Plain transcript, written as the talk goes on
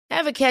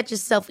Ever catch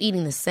yourself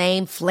eating the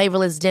same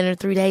flavorless dinner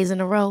 3 days in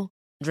a row?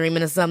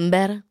 Dreaming of something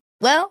better?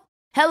 Well,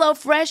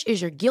 HelloFresh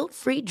is your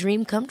guilt-free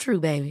dream come true,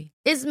 baby.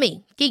 It's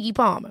me, Keke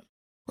Palmer.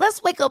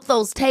 Let's wake up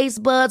those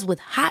taste buds with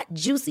hot,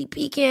 juicy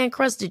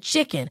pecan-crusted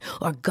chicken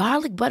or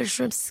garlic butter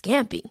shrimp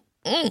scampi.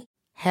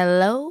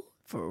 Hello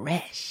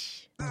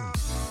Fresh.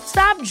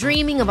 Stop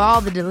dreaming of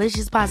all the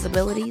delicious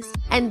possibilities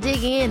and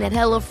dig in at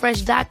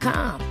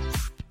HelloFresh.com.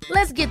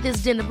 Let's get this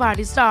dinner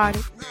party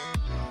started.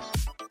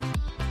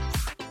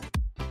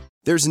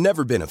 There's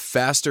never been a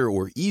faster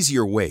or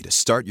easier way to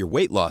start your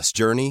weight loss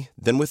journey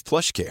than with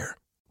PlushCare.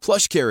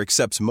 PlushCare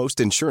accepts most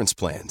insurance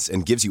plans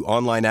and gives you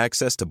online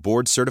access to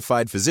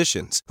board-certified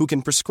physicians who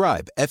can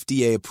prescribe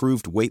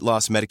FDA-approved weight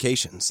loss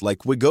medications like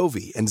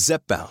Wegovy and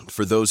Zepbound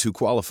for those who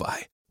qualify.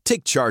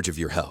 Take charge of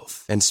your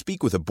health and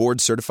speak with a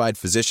board-certified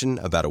physician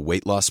about a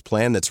weight loss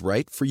plan that's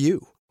right for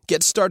you.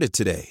 Get started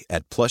today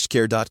at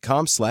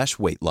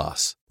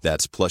plushcare.com/weight-loss.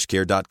 That's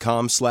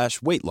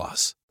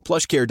plushcare.com/weight-loss.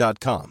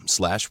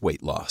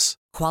 plushcare.com/weight-loss.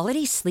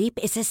 Quality sleep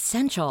is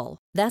essential.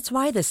 That's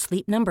why the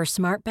Sleep Number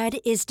Smart Bed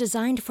is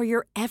designed for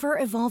your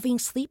ever-evolving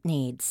sleep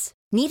needs.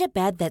 Need a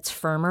bed that's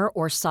firmer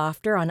or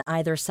softer on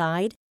either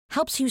side?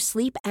 Helps you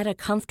sleep at a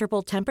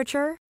comfortable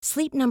temperature?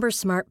 Sleep Number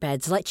Smart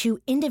Beds let you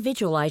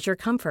individualize your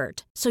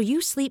comfort, so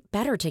you sleep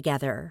better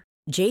together.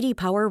 J.D.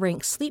 Power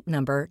ranks Sleep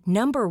Number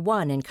number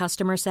 1 in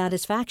customer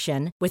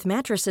satisfaction with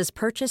mattresses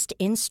purchased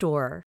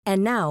in-store.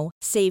 And now,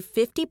 save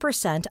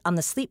 50% on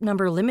the Sleep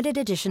Number Limited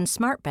Edition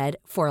Smart Bed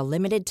for a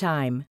limited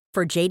time.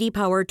 For J.D.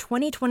 Power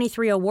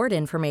 2023 award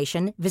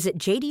information, visit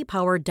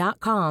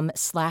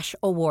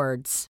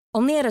jdpower.com/awards.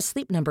 Only at a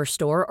Sleep Number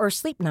store or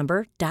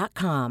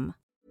sleepnumber.com.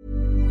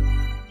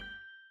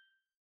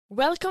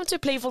 Welcome to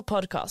Playful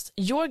Podcast,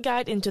 your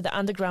guide into the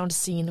underground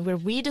scene where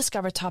we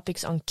discover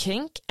topics on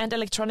kink and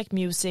electronic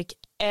music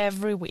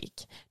every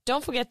week.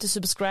 Don't forget to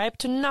subscribe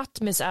to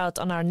not miss out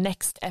on our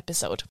next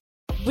episode.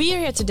 We are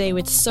here today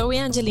with Zoe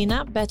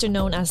Angelina, better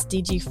known as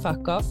DJ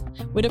Fuckoff.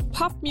 With a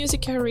pop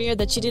music career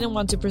that she didn't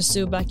want to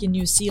pursue back in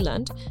New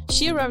Zealand,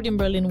 she arrived in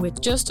Berlin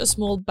with just a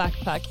small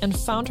backpack and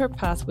found her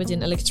path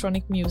within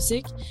electronic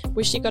music,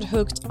 where she got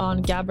hooked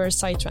on gabber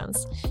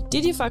psytrance.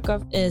 DJ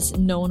Fuckoff is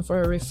known for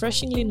her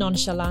refreshingly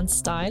nonchalant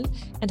style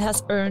and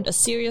has earned a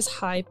serious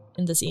hype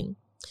in the scene.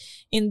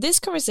 In this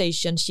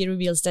conversation, she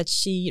reveals that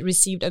she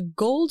received a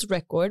gold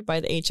record by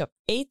the age of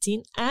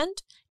 18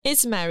 and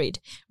is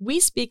married. We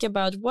speak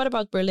about what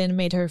about Berlin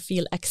made her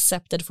feel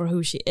accepted for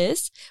who she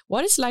is,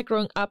 what it's like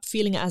growing up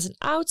feeling as an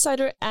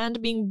outsider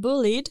and being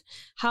bullied,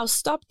 how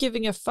Stop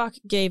Giving a Fuck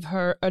gave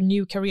her a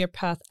new career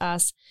path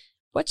as,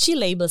 what she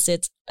labels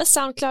it, a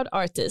SoundCloud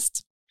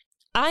artist.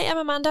 I am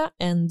Amanda,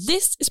 and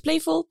this is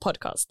Playful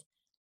Podcast.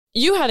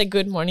 You had a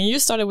good morning. You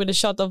started with a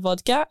shot of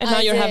vodka, and now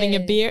you're having a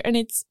beer, and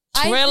it's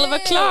 12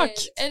 o'clock.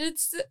 And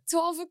it's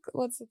 12 o'clock.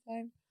 What's the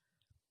time?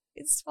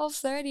 It's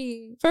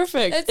 12:30.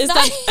 Perfect.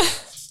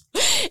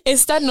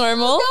 Is that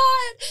normal? Oh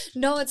God.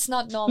 No, it's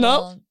not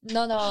normal.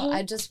 No.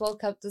 I just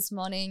woke up this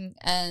morning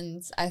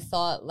and I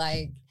thought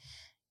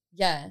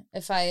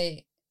if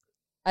I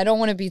don't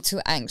want to be too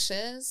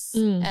anxious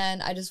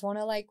and I just want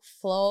to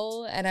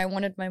flow, and I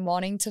wanted my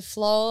morning to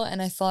flow,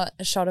 and I thought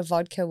a shot of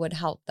vodka would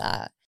help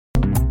that.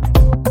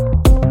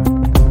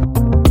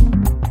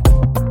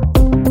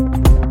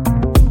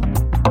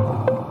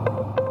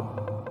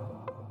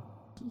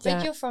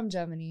 But you're from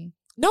Germany.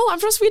 No, I'm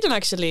from Sweden,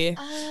 actually.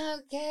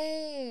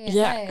 Okay.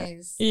 Yeah.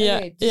 Nice. Yeah.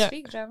 Okay. Do you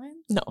speak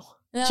German? No.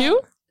 No.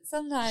 You?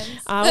 Sometimes.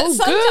 Oh,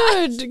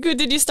 Sometimes. Good.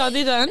 Did you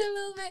study then? A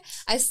little bit.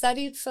 I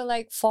studied for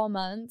 4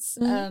 months.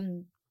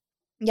 I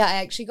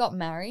actually got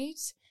married.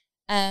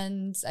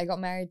 And I got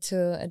married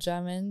to a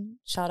German.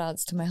 Shout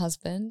outs to my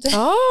husband.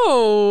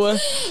 Oh.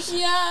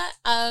 Yeah.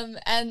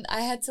 And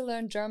I had to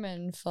learn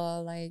German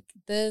for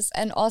this.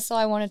 And also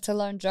I wanted to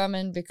learn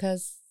German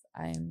because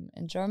I'm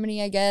in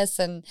Germany, I guess,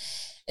 and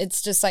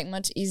it's just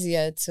much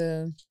easier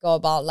to go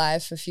about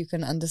life if you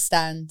can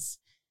understand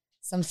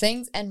some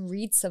things and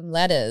read some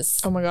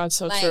letters. Oh my God,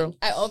 so true.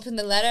 I open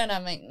the letter and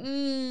I'm like,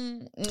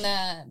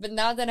 nah. But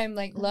now that I'm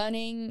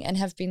learning and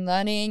have been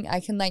learning, I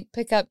can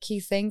pick up key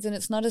things, and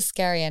it's not as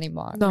scary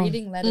anymore. No.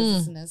 Reading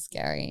letters isn't as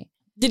scary.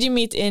 Did you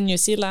meet in New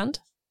Zealand?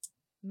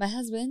 My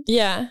husband?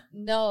 Yeah.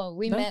 No,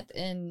 we met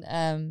in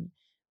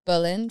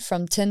Berlin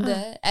from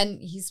Tinder,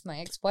 and he's my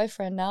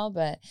ex-boyfriend now,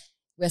 but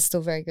we're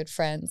still very good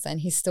friends, and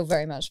he's still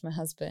very much my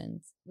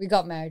husband. We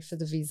got married for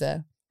the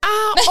visa.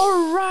 Ah,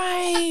 all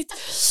right.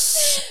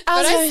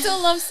 But I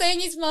still love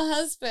saying he's my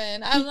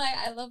husband. I'm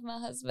I love my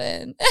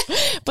husband.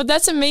 But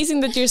that's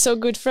amazing that you're so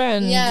good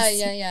friends.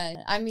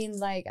 Yeah. I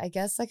mean, I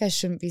guess I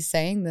shouldn't be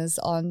saying this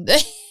on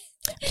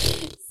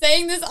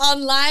saying this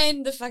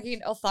online. The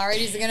fucking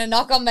authorities are gonna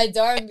knock on my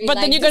door and be but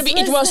then you're gonna be,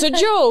 it was a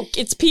joke.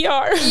 It's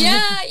PR.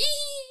 Yeah.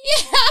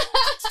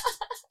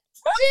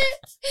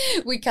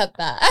 We cut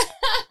that.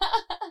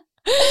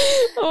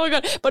 Oh my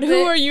God. But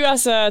who are you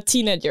as a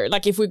teenager?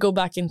 If we go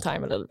back in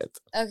time a little bit.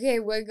 Okay,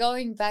 we're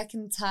going back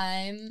in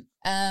time.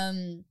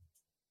 I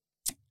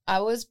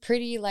was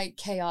pretty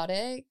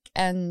chaotic,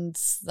 and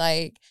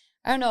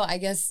I don't know, I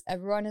guess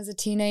everyone is a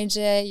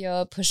teenager.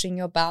 You're pushing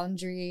your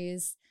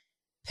boundaries,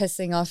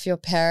 pissing off your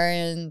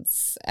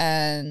parents,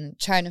 and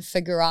trying to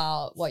figure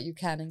out what you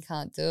can and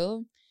can't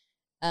do.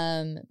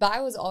 But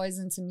I was always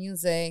into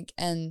music,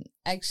 and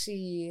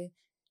actually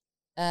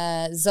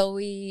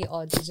Zoe,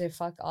 or DJ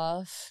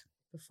Fuckoff,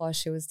 before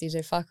she was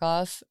DJ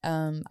Fuckoff,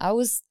 I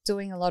was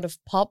doing a lot of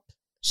pop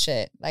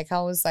shit. Like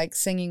I was like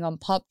singing on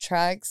pop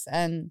tracks,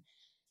 and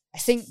I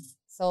think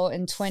so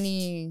in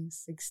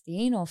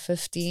 2016 or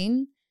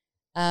 15,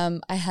 I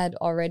had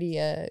already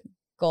a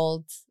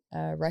gold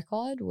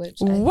record,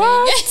 which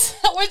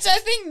I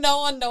think no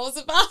one knows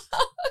about.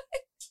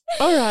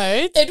 All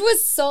right.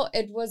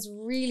 It was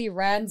really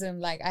random.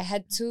 Like I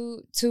had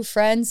two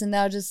friends, and they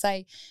were just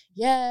like,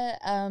 yeah,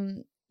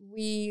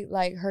 we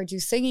like heard you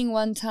singing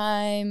one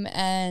time,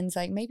 and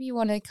like maybe you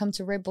want to come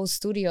to Red Bull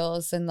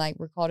Studios and like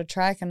record a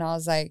track. And I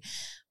was like,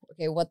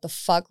 okay, what the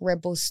fuck,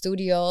 Red Bull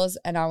Studios?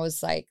 And I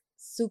was like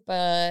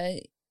super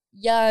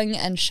young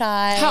and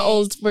shy. How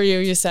old were you?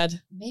 You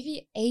said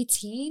maybe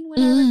 18 when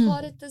I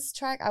recorded this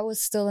track. I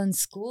was still in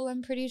school,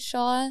 I'm pretty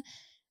sure.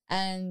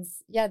 And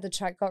yeah, the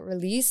track got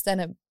released and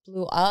it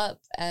blew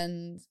up.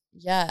 And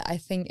yeah, I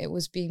think it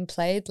was being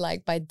played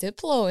like by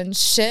Diplo and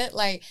shit,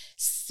 like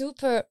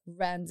super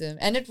random.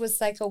 And it was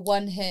like a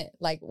one hit,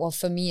 like, well,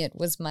 for me, it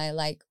was my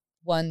like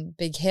one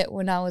big hit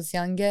when I was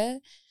younger.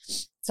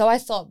 So I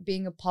thought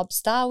being a pop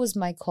star was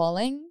my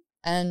calling.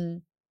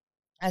 And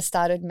I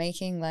started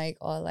making like,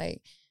 or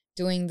like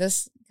doing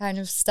this kind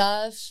of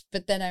stuff.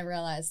 But then I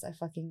realized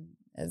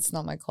it's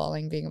not my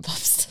calling being a pop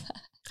star.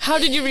 How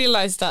did you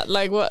realize that?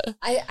 Like what?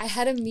 I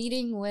had a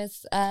meeting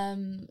with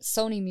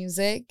Sony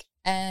Music,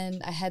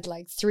 and I had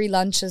like 3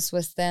 lunches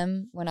with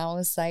them when I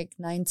was like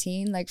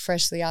 19, like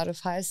freshly out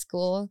of high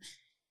school.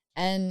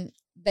 And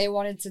they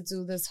wanted to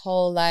do this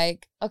whole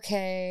like,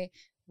 okay,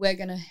 we're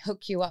going to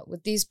hook you up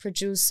with these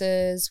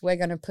producers. We're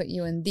going to put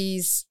you in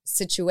these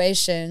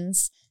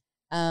situations.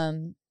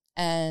 And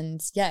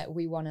yeah,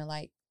 we want to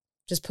like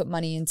just put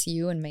money into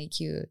you and make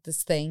you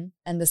this thing,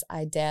 and this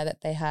idea that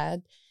they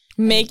had.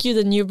 Make you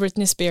the new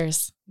Britney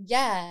Spears.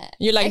 Yeah.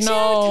 You're like, actually,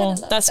 no,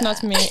 that's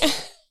not me.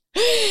 But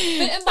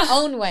in my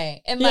own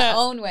way. My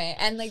own way.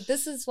 And like,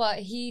 this is what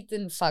he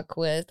didn't fuck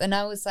with. And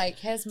I was like,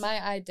 here's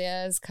my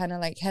ideas, kind of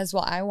like, here's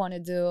what I want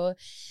to do.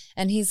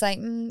 And he's like,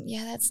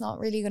 yeah, that's not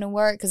really going to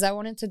work, because I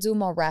wanted to do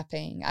more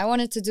rapping. I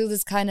wanted to do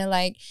this kind of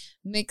like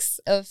mix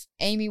of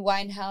Amy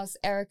Winehouse,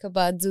 Erykah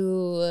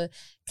Badu,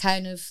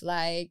 kind of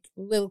like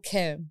Lil'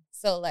 Kim.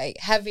 So like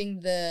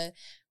having the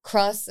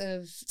cross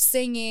of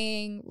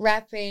singing,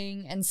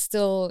 rapping, and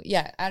still,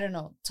 yeah, I don't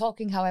know,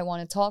 talking how I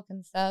want to talk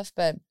and stuff,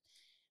 but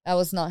that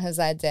was not his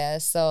idea.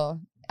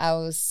 So I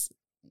was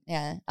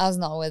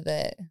not with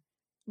it.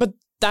 But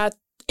that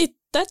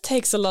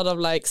takes a lot of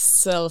like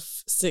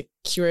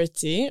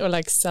self-security or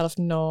like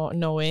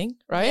self-knowing,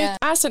 right? Yeah.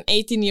 As an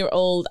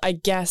 18-year-old, I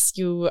guess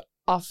you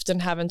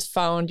often haven't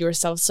found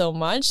yourself so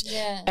much.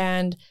 Yeah.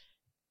 And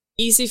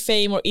easy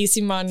fame or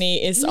easy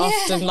money is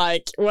often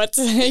like what,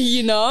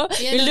 you know,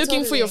 you're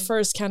looking for your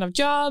first kind of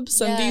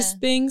jobs and these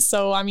things.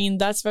 So, I mean,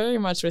 that's very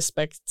much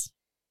respect.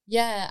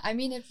 Yeah, I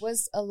mean, it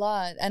was a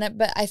lot.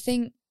 But I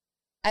think,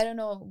 I don't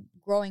know,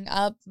 growing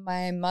up,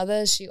 my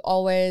mother, she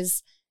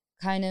always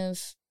kind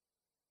of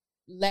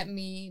let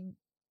me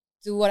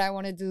do what I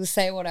want to do,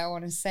 say what I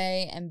want to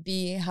say, and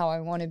be how I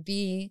want to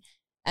be.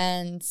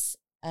 And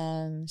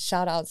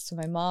shout outs to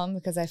my mom,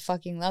 because I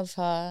fucking love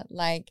her.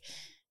 Like,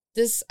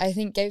 this, I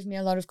think, gave me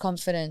a lot of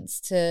confidence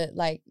to,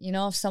 like, you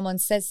know, if someone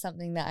says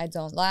something that I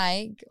don't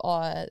like,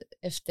 or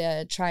if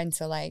they're trying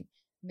to, like,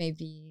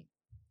 maybe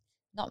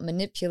not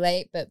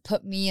manipulate, but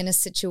put me in a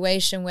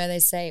situation where they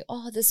say,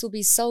 oh, this will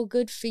be so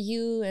good for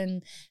you,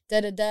 and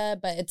da-da-da,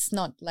 but it's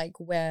not, like,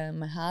 where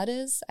my heart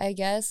is, I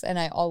guess. And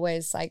I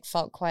always, like,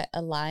 felt quite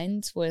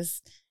aligned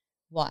with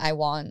what I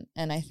want,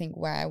 and I think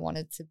where I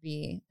wanted to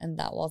be, and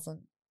that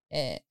wasn't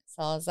it.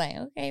 So I was like,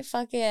 okay,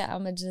 fuck it,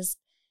 I'm gonna just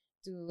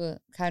do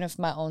kind of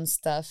my own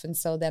stuff. And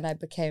so then I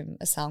became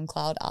a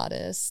SoundCloud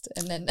artist,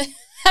 and then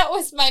that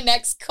was my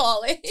next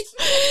calling.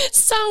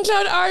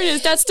 SoundCloud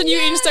artist, that's the new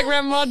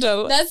Instagram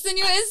model. That's the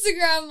new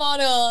Instagram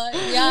model.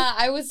 Yeah,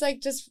 I was like,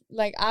 just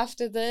like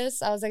after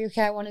this, I was like,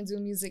 okay, I want to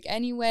do music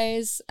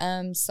anyways.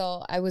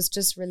 So I was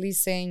just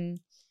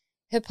releasing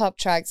hip-hop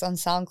tracks on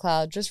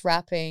SoundCloud, just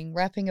rapping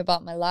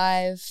about my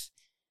life,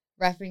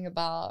 rapping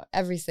about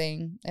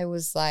everything. It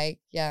was like,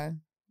 yeah,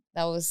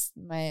 that was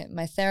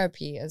my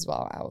therapy as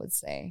well, I would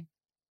say.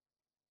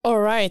 All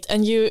right.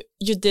 And you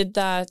did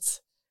that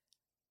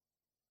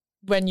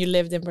when you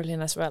lived in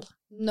Berlin as well?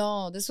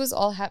 No, this was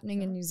all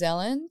happening in New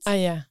Zealand. Oh,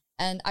 yeah.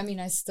 And I mean,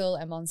 I still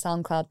am on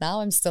SoundCloud now.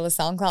 I'm still a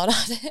SoundCloud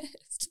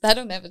artist.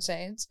 That'll never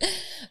change.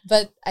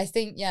 But I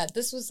think, yeah,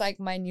 this was like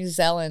my New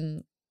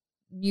Zealand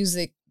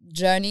music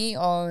journey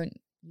or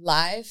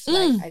life.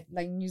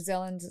 New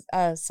Zealand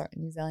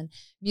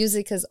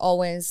music has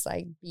always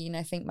like been,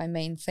 I think, my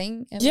main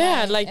thing in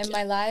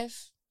my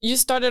life. You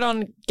started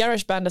on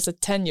GarageBand as a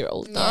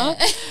 10-year-old, no?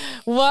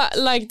 What,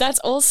 like, that's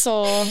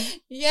also,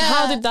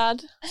 how did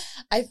that?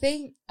 I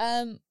think,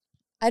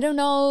 I don't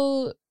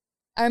know,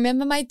 I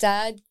remember my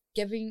dad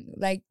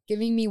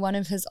giving me one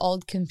of his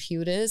old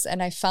computers,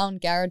 and I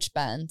found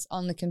GarageBand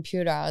on the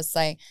computer. I was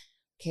like,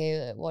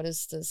 okay, what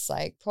is this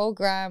like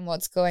program?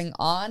 What's going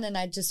on? And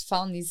I just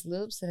found these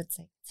loops, and it's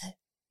like,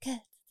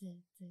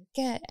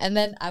 and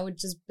then I would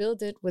just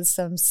build it with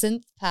some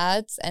synth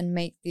pads and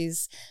make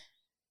these,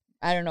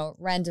 I don't know,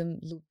 random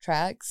loop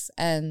tracks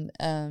and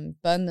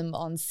burn them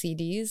on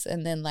CDs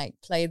and then like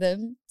play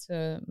them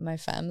to my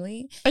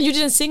family. And you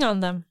didn't sing on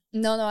them?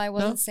 No, I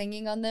wasn't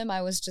singing on them.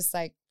 I was just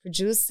like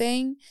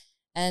producing,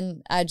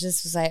 and I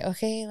just was like,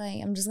 okay,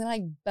 like I'm just gonna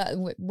like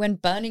when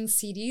burning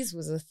CDs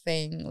was a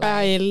thing. Like,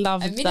 I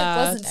love that. I mean, it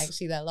wasn't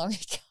actually that long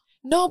ago.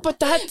 No,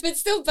 but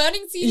still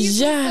burning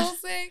CDs was so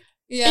sick.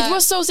 Yeah, it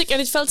was so sick,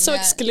 and it felt so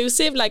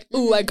exclusive. Like,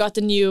 ooh, I got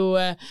the new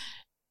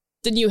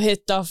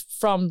hit of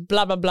from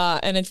blah blah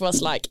blah, and it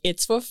was like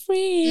it's for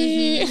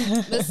free.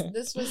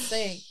 This was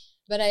sick.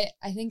 But I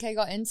think I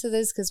got into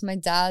this because my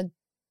dad,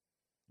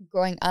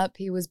 growing up,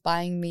 he was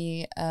buying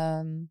me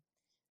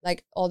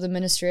like all the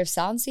Ministry of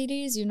Sound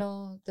CDs. You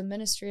know, the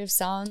Ministry of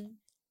Sound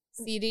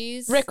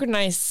CDs.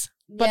 Recognize.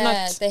 But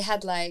not... they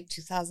had like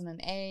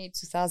 2008,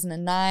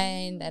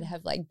 2009. They'd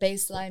have like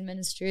Baseline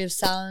Ministry of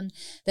Sound.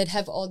 They'd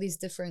have all these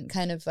different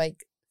kind of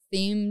like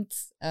themed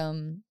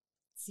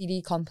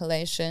CD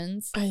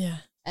compilations. Oh, yeah.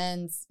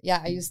 And yeah,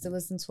 I used to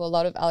listen to a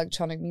lot of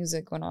electronic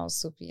music when I was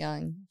super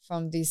young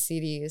from these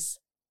CDs.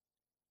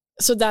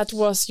 So that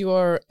was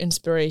your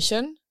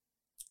inspiration?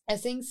 I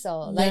think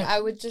so. Like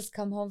I would just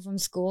come home from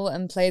school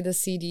and play the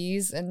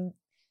CDs and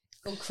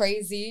go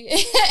crazy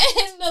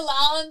in the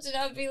lounge, and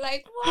I'd be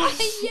like, "What?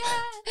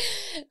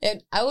 Yeah!"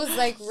 And I was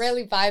like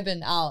really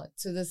vibing out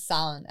to the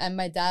sound, and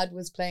my dad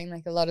was playing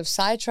like a lot of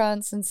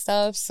psytrance and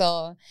stuff,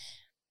 so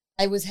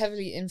I was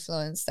heavily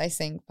influenced, I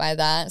think, by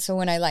that. So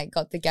when I like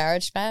got the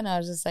GarageBand, I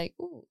was just like,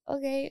 "Ooh,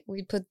 okay,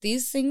 we put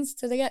these things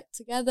to get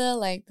together.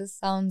 Like this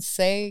sounds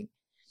sick."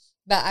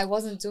 But I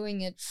wasn't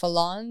doing it for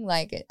long.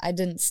 Like I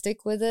didn't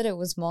stick with it. It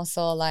was more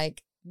so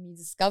like me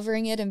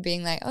discovering it and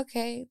being like,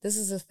 "Okay, this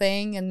is a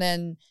thing," and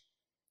then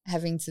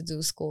having to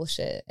do school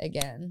shit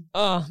again.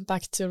 Oh,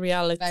 back to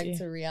reality. Back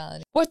to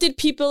reality. What did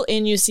people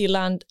in New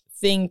Zealand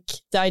think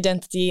the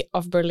identity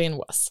of Berlin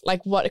was?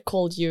 Like, what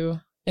called you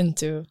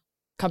into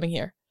coming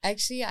here?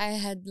 Actually, I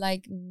had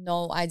like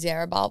no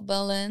idea about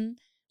Berlin.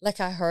 Like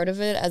I heard of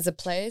it as a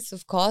place.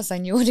 Of course, I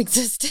knew it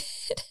existed.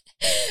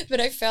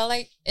 But I felt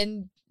like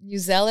in New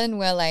Zealand,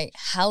 we're like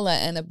hella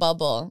in a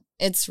bubble.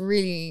 It's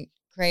really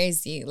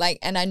crazy. Like,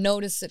 and I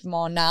notice it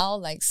more now,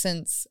 like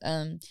since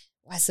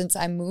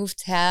I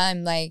moved here,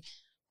 I'm like,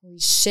 holy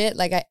shit,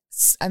 like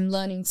I'm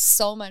learning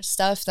so much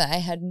stuff that I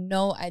had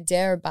no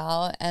idea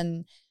about.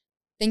 And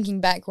thinking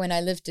back when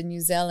I lived in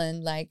New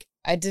Zealand, like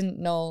I didn't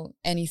know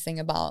anything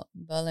about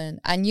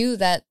Berlin. I knew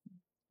that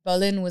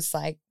Berlin was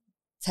like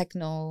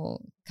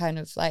techno, kind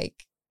of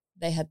like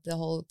they had the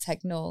whole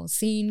techno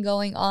scene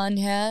going on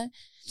here.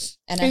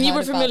 And you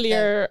were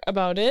familiar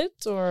about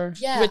it, or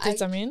with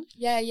it, I mean?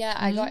 Yeah.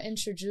 Mm-hmm. I got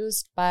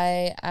introduced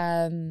by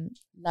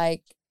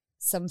like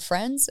some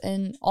friends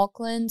in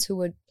Auckland who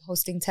were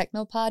hosting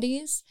techno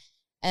parties,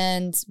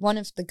 and one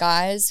of the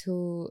guys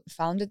who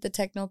founded the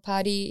techno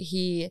party,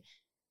 he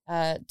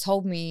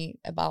told me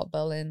about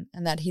Berlin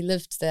and that he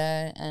lived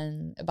there,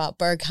 and about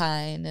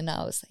Berghain, and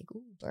I was like,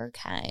 ooh,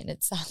 Berghain,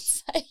 it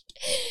sounds like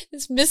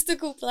this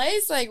mystical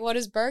place, like what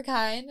is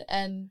Berghain?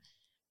 And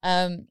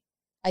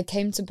I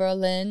came to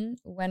Berlin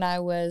when I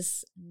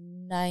was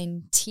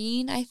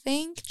 19, I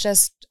think,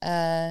 just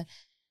for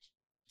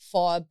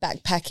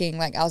backpacking.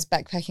 Like I was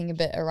backpacking a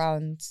bit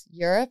around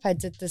Europe. I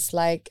did this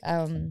like,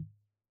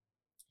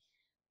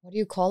 what do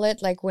you call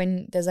it? Like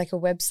when there's like a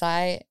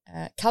website,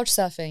 couch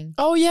surfing.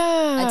 Oh,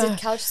 yeah. I did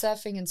couch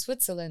surfing in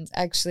Switzerland,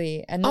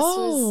 actually. And this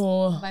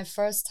was my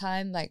first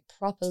time like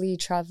properly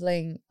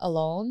traveling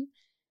alone.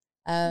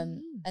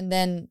 And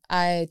then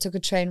I took a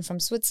train from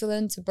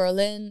Switzerland to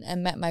Berlin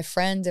and met my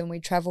friend, and we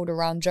traveled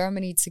around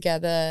Germany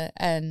together.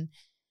 And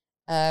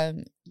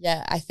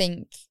I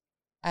think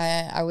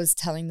I was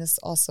telling this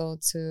also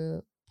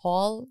to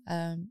Paul,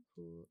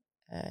 who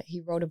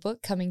he wrote a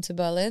book, Coming to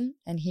Berlin,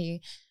 and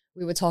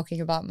we were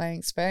talking about my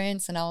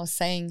experience, and I was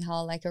saying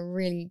how like a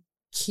really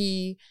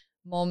key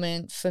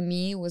moment for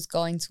me was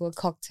going to a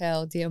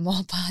cocktail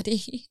DMR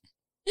party.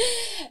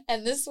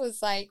 And this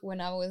was like when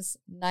I was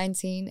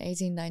 19, I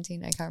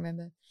can't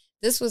remember.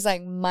 This was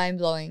like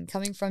mind-blowing,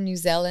 coming from New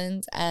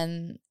Zealand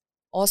and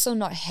also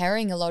not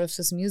hearing a lot of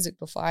this music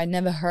before. I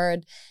never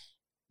heard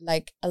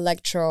like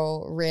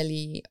electro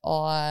really,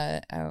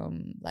 or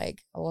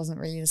like I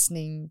wasn't really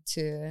listening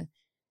to,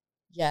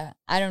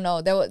 I don't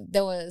know.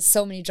 There were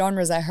so many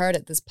genres I heard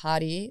at this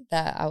party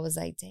that I was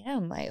like,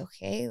 damn, like,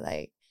 okay,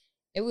 like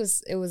it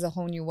was a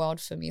whole new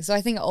world for me. So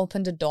I think it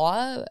opened a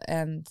door,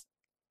 and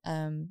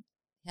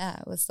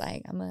it was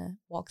like, I'm gonna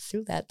walk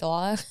through that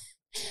door.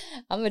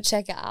 I'm gonna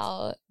check it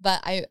out.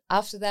 But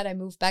after that I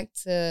moved back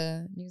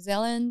to New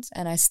Zealand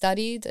and I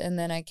studied, and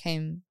then I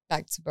came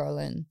back to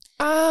Berlin.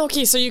 Ah,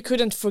 okay, so you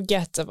couldn't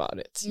forget about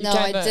it.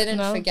 I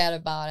didn't forget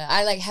about it.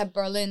 I like had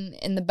Berlin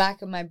in the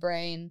back of my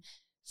brain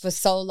for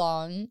so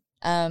long,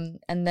 And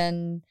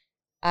then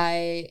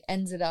I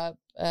ended up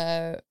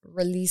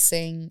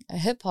releasing a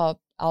hip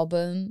hop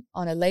album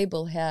on a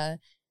label here.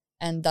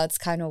 And that's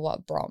kind of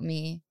what brought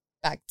me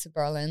back to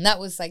Berlin. That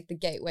was like the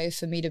gateway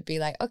for me to be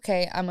like,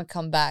 okay, I'm going to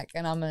come back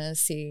and I'm going to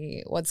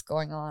see what's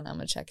going on. I'm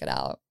going to check it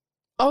out.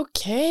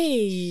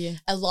 Okay.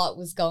 A lot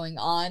was going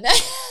on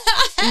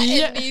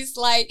in these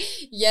like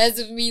years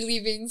of me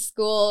leaving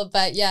school.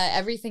 But yeah,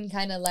 everything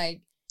kind of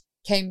like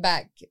came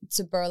back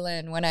to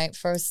Berlin when I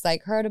first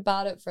like heard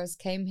about it, first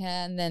came here.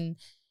 And then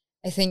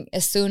I think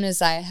as soon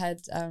as I had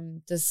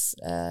this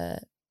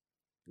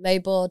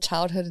label,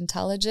 Childhood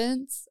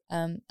Intelligence,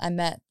 I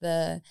met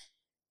the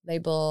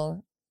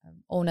label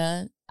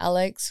owner,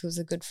 Alex, who's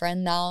a good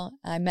friend now.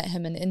 I met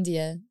him in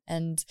India,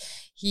 and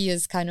he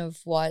is kind of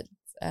what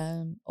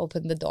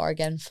opened the door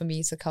again for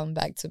me to come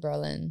back to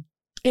Berlin.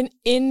 In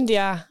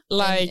India,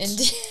 like...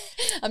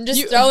 I'm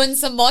just throwing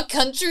some more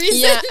countries.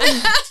 Yeah.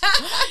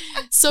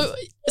 So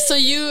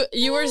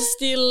you were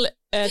still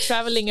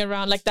traveling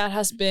around, like that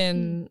has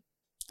been...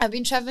 I've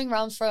been traveling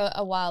around for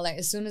a while. Like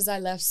as soon as I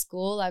left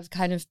school, I've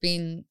kind of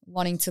been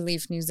wanting to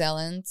leave New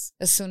Zealand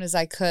as soon as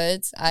I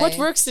could. What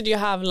works did you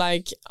have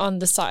like on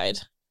the side?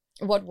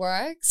 What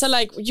works? So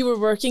like you were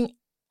working,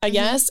 I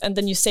guess, and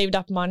then you saved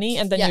up money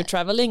and then you're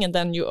traveling and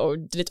then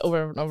you did it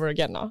over and over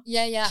again, no?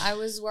 Yeah. I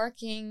was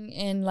working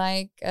in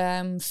like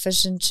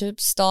fish and chip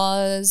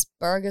stores,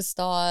 burger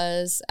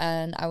stores,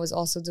 and I was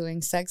also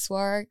doing sex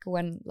work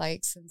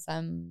since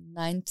I'm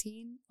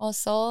 19 or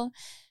so.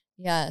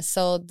 Yeah,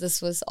 so this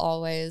was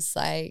always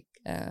like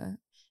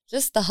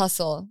just the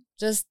hustle,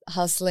 just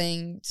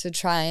hustling to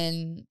try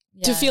and...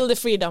 to feel the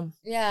freedom.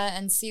 Yeah,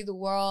 and see the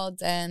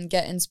world and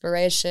get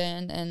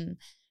inspiration and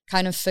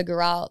kind of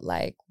figure out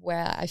like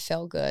where I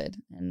feel good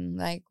and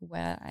like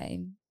where I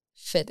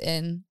fit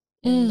in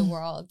the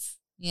world.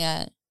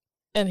 Yeah.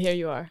 And here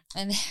you are.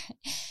 And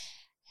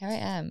here I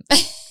am.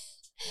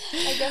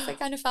 I guess I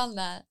kind of found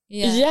that.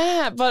 Yeah.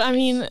 Yeah, but I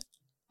mean,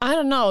 I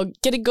don't know,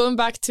 going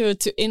back to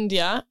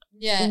India...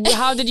 Yeah.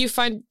 How did you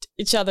find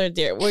each other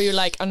there? Were you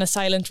like on a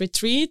silent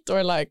retreat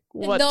or like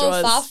what? No,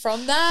 far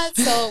from that.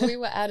 So we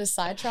were at a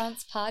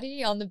psytrance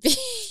party on the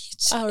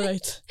beach. All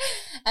right.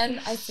 And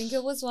I think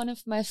it was one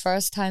of my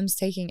first times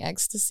taking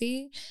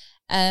ecstasy.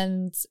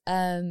 And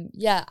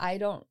I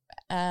don't,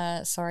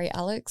 sorry,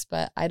 Alex,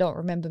 but I don't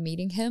remember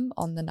meeting him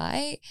on the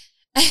night.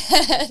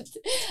 And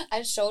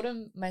I showed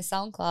him my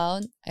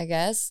SoundCloud, I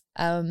guess.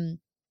 And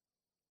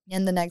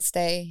the next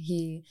day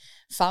he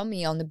found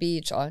me on the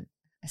beach, or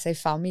I say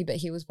found me, but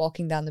he was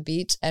walking down the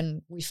beach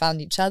and we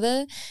found each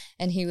other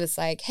and he was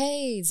like,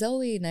 hey,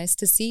 Zoe, nice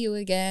to see you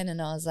again.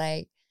 And I was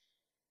like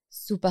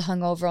super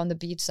hungover on the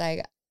beach.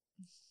 Like,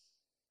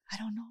 I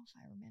don't know if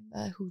I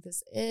remember who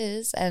this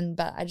is.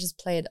 But I just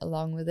played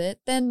along with it.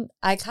 Then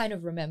I kind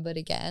of remembered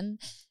again.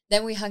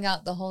 Then we hung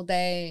out the whole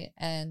day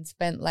and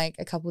spent like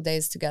a couple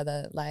days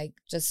together, like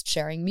just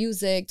sharing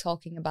music,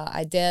 talking about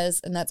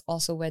ideas. And that's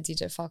also where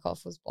DJ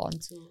Fuckoff was born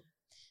too.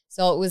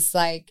 So it was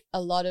like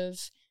a lot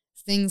of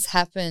things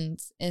happened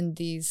in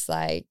these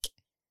like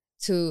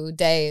 2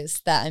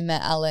 days that I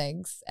met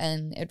Alex,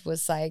 and it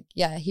was like,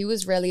 yeah, he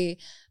was really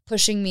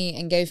pushing me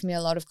and gave me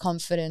a lot of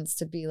confidence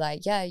to be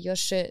like, yeah, your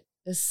shit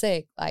is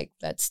sick, like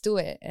let's do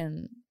it,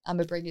 and I'm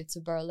gonna bring it to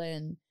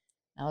Berlin.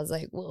 And I was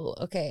like, whoa,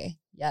 okay,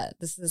 yeah,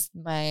 this is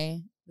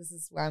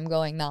where I'm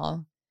going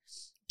now.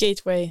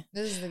 Gateway.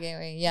 This is the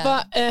gateway, yeah.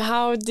 But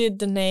how did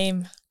the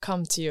name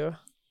come to you?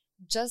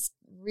 Just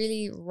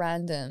really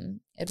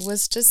random. It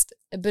was just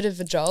a bit of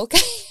a joke.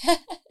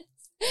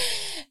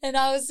 And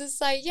I was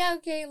just like, yeah,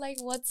 okay, like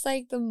what's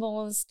like the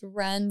most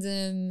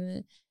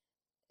random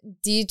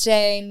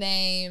DJ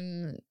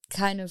name,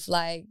 kind of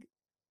like,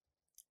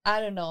 I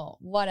don't know,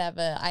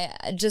 whatever.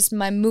 I just,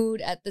 my mood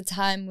at the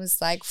time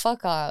was like,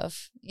 fuck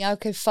off. Yeah,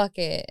 okay, fuck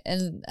it.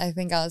 And I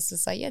think I was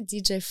just like, yeah,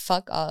 DJ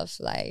Fuckoff.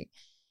 Like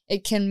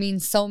it can mean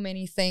so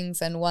many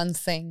things and one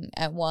thing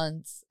at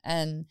once.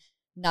 And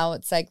now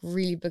it's like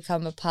really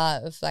become a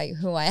part of like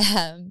who I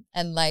am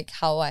and like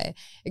how I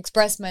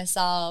express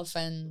myself.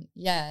 And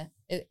yeah,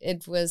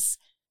 it was,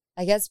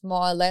 I guess,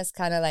 more or less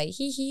kind of like,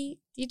 hee,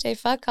 DJ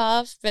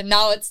Fuckoff. But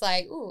now it's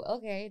like, ooh,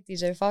 okay,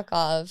 DJ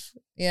Fuckoff.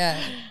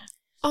 Yeah.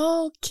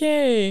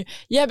 Okay.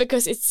 Yeah,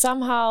 because it's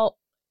somehow,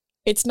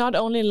 it's not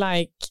only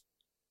like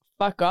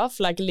fuck off,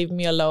 like leave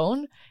me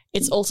alone.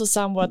 It's also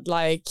somewhat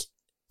like,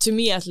 to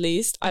me at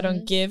least, I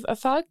don't give a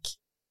fuck,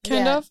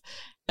 kind of.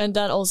 And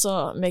that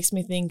also makes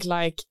me think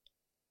like,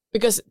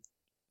 because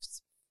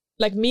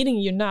like meeting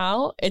you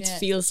now, it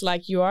feels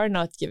like you are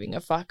not giving a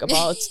fuck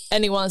about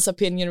anyone's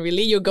opinion,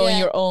 really. You're going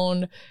your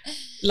own,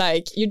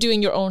 like you're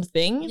doing your own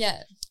thing.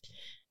 Yeah.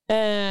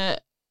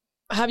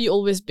 Have you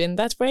always been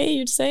that way,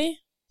 you'd say?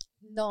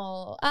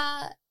 No,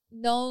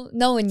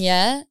 and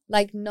yeah.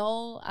 Like,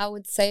 no, I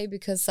would say,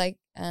 because like,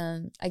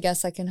 I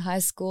guess like in high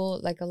school,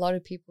 like a lot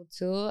of people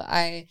too,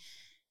 I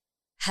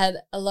had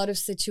a lot of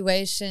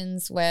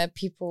situations where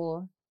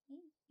people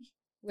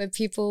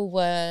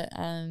were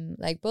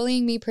like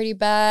bullying me pretty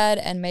bad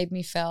and made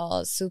me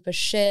feel super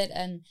shit.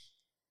 And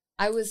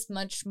I was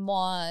much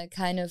more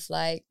kind of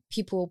like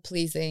people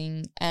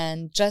pleasing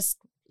and just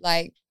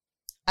like,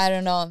 I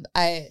don't know,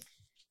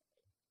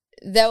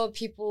 there were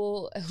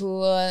people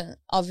who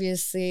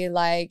obviously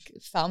like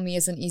found me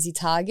as an easy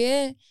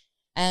target,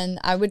 and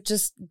I would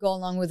just go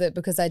along with it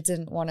because I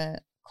didn't want to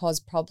cause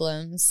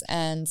problems.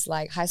 And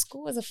like high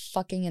school was a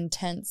fucking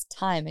intense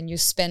time, and you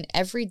spend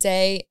every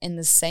day in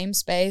the same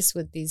space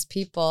with these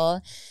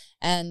people,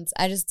 and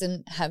I just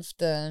didn't have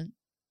the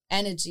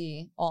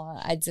energy, or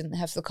I didn't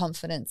have the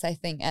confidence, I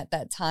think, at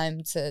that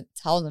time to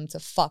tell them to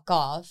fuck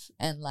off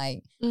and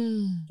like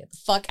get the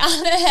fuck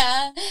out of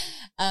here.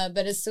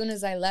 But as soon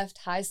as I left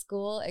high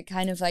school, it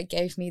kind of like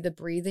gave me the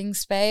breathing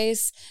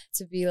space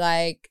to be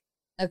like,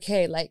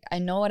 okay, like I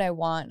know what I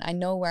want, I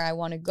know where I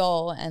want to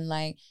go, and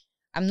like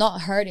I'm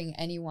not hurting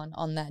anyone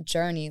on that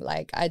journey.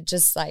 Like I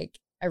just like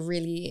I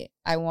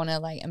want to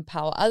like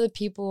empower other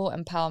people,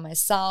 empower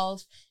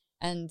myself.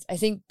 And I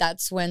think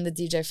that's when the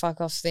DJ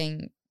Fuckoff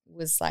thing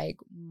was like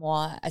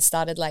more, I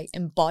started like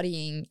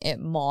embodying it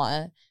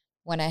more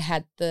when I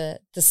had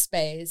the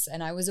space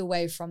and I was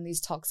away from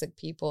these toxic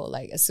people.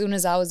 Like as soon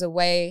as I was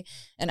away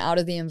and out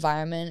of the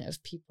environment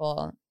of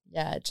people,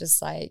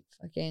 just like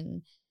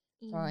fucking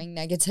throwing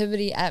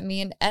negativity at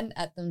me and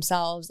at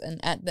themselves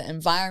and at the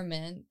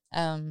environment,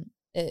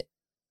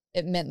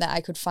 it meant that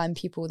I could find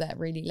people that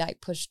really like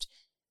pushed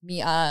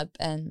me up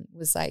and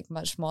was like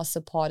much more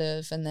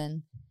supportive. And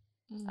then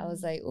I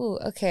was like, oh,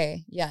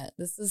 okay, yeah,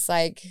 this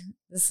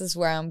is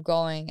where I'm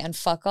going. And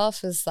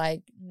Fuckoff is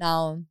like,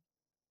 now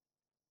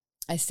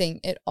I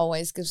think it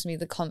always gives me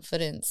the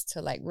confidence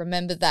to like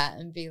remember that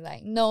and be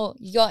like, no,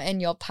 you're in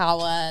your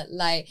power.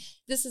 Like,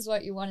 this is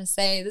what you want to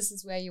say. This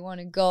is where you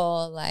want to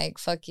go. Like,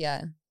 fuck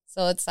yeah.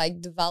 So it's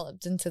like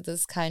developed into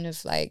this kind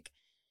of like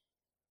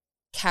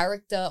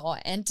character or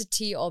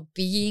entity or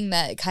being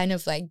that kind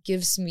of like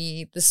gives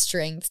me the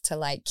strength to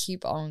like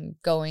keep on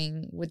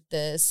going with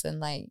this and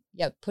like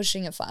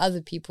pushing it for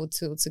other people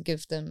too, to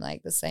give them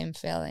like the same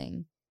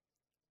feeling.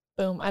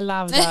 Boom, I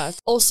love that.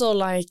 Also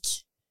like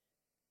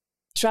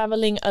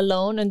traveling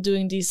alone and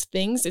doing these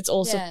things, it's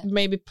also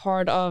maybe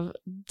part of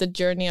the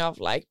journey of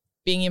like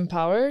being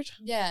empowered.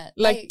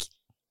 Like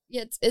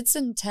it's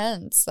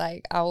intense.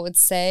 Like I would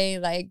say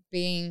like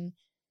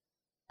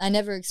I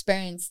never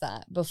experienced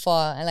that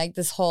before. And like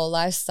this whole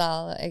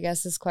lifestyle, I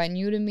guess, is quite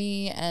new to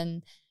me,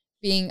 and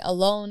being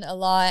alone a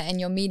lot, and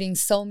you're meeting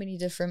so many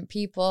different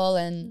people.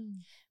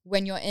 And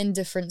when you're in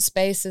different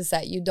spaces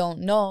that you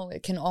don't know,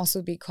 it can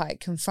also be quite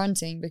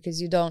confronting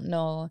because you don't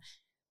know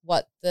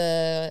what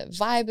the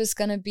vibe is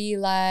going to be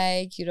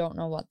like. You don't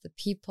know what the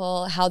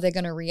people, how they're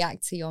going to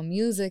react to your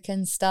music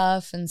and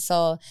stuff. And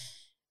so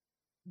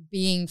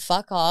being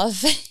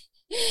Fuckoff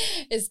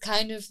is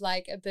kind of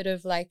like a bit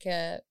of like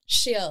a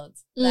shield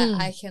that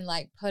I can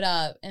like put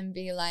up and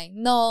be like,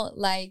 no,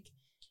 like,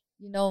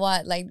 you know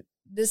what, like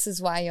this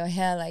is why you're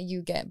here. Like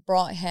you get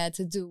brought here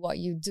to do what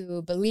you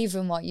do, believe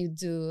in what you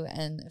do,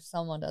 and if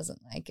someone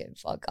doesn't like it,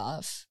 fuck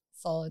off.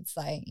 So it's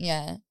like,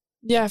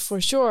 yeah,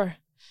 for sure.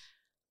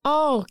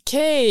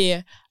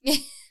 Okay.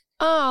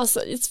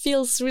 So it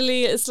feels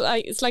really, it's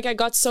like I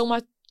got so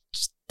much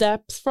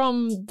depth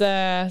from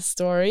the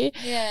story.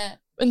 Yeah.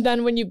 And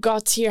then when you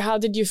got here, how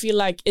did you feel?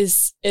 Like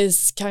is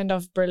kind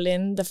of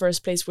Berlin the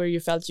first place where you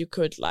felt you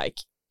could like,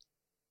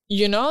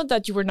 you know,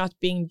 that you were not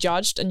being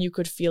judged and you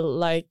could feel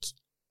like,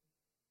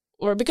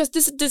 or because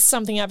this is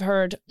something I've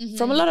heard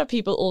from a lot of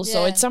people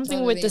also. It's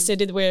something with the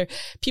city where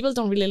people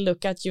don't really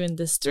look at you in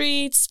the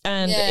streets,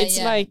 and it's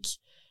like,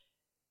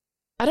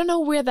 I don't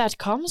know where that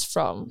comes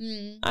from.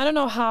 I don't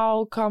know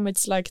how come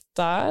it's like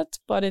that,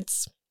 but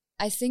it's...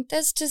 I think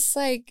there's just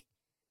like,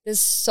 there's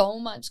so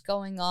much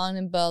going on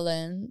in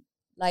Berlin.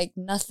 Like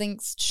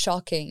nothing's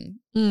shocking,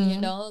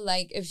 you know?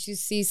 Like if you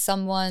see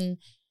someone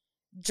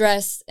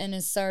dressed in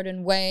a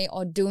certain way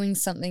or doing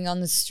something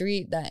on the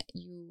street that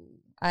you,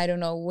 I don't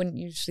know, wouldn't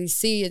usually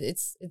see,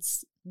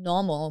 it's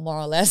normal more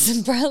or less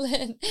in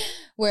Berlin.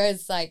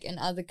 Whereas like in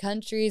other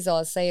countries,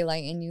 or say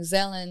like in New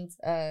Zealand,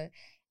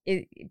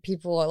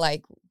 people are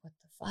like, what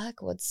the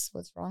fuck? What's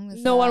wrong with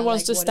no that? one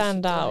wants like, to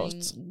stand out.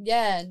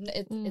 Yeah,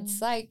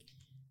 it's like,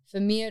 for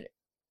me,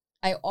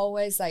 I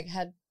always like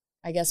had,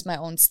 I guess, my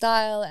own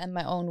style and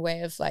my own way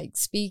of like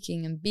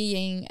speaking and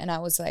being. And I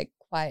was like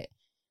quite,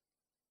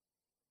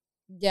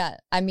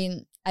 I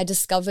mean, I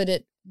discovered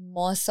it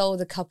more so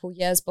the couple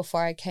years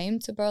before I came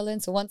to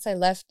Berlin. So once I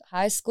left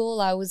high school,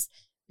 I was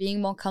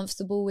being more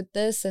comfortable with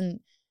this.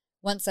 And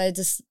once I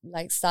just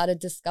like started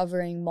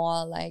discovering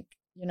more like,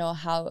 you know,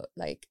 how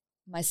like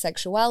my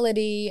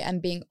sexuality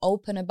and being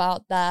open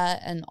about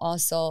that, and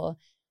also,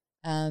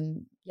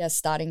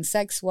 starting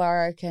sex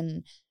work,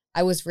 and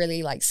I was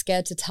really like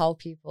scared to tell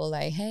people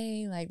like,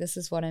 hey, like this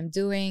is what I'm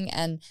doing.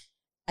 And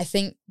I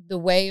think the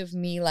way of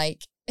me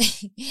like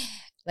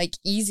like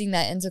easing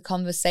that into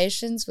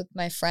conversations with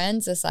my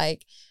friends is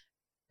like,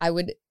 I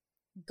would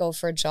go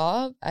for a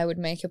job, I would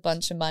make a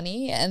bunch of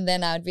money, and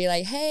then I would be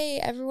like, hey,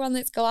 everyone,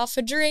 let's go out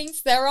for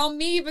drinks. They're on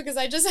me because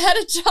I just had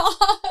a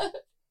job.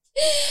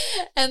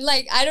 And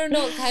like, I don't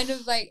know, kind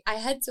of like I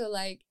had to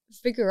like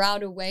figure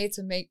out a way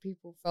to make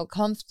people feel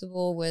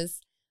comfortable with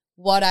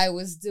what I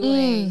was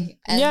doing.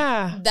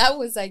 And that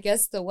was, I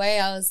guess, the way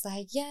I was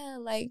like, yeah,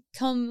 like,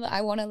 come,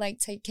 I want to like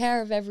take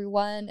care of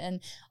everyone.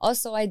 And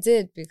also I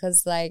did,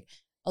 because like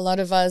a lot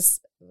of us,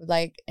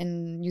 like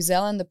in New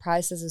Zealand, the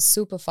prices are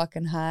super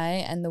fucking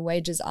high and the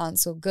wages aren't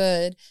so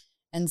good.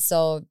 And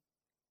so,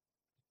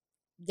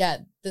 yeah,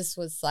 this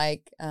was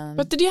like,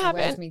 but did you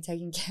have me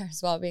taking care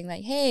as well, being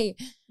like, hey,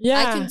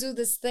 I can do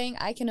this thing.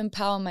 I can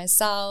empower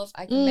myself.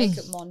 I can make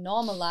it more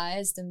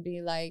normalized and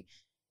be like,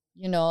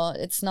 you know,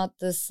 it's not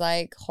this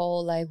like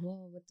whole like,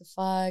 whoa, what the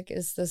fuck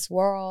is this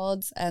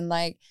world? And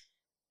like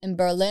in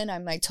Berlin,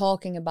 I'm like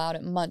talking about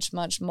it much,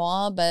 much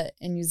more. But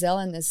in New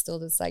Zealand, there's still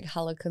this like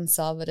hella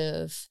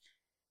conservative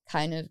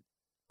kind of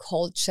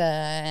culture,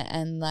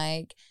 and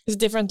like, is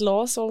different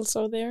laws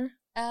also there?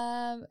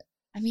 I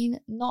mean,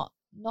 not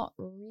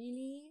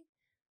really.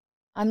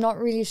 I'm not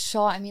really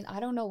sure. I mean, I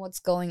don't know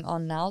what's going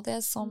on now.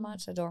 There's so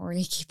much. I don't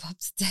really keep up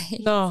to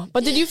date. No,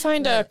 but did you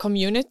find a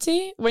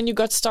community when you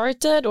got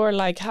started, or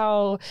like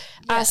how,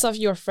 as of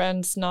your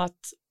friends not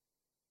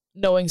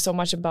knowing so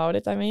much about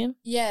it, I mean?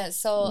 Yeah,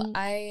 so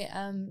I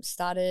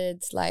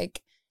started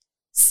like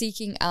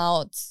seeking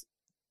out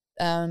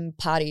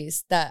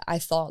parties that I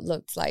thought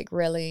looked like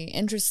really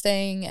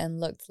interesting and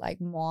looked like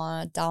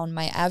more down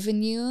my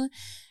avenue.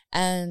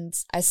 And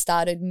I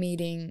started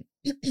meeting,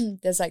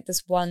 there's like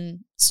this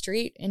one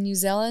street in New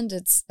Zealand.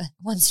 It's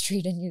one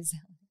street in New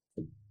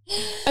Zealand.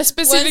 A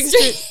specific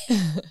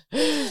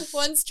street.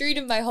 One street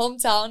in my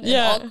hometown in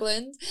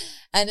Auckland.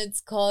 And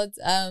it's called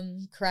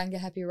Karanga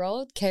Happy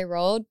Road, K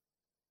Road.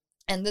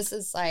 And this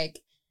is like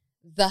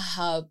the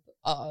hub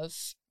of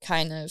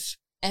kind of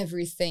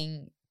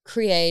everything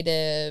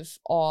creative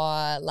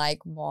or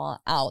like more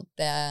out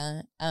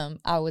there,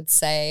 I would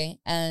say.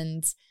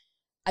 And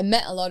I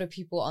met a lot of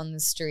people on the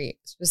street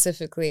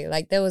specifically.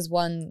 Like there was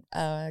one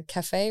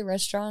cafe,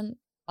 restaurant,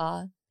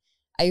 bar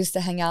I used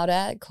to hang out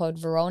at called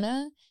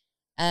Verona.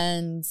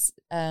 And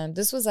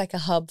this was like a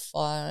hub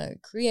for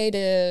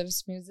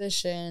creatives,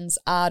 musicians,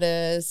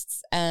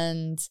 artists.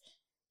 And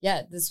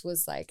yeah, this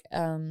was like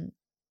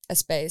a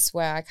space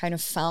where I kind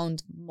of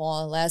found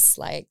more or less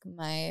like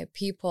my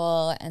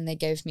people, and they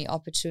gave me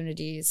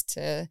opportunities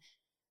to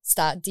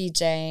start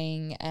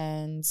DJing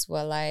and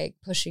were like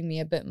pushing me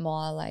a bit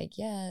more, like,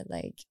 yeah,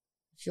 like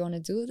if you want to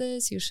do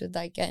this, you should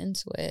like get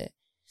into it.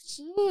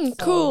 So,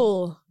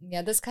 cool.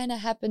 Yeah, this kind of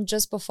happened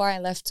just before I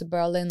left to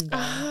Berlin, though,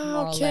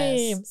 more or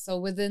less. So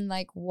within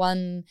like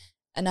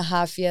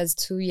 1.5 years,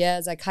 2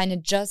 years, I kind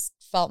of just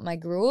felt my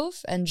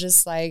groove and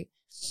just like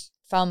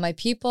found my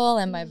people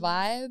and my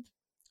vibe.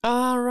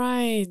 All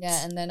right.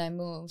 Yeah, and then I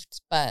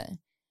moved, but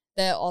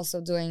they're also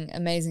doing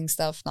amazing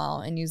stuff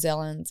now in New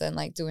Zealand and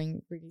like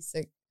doing really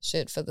sick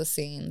shit for the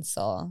scene.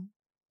 So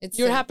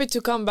you're happy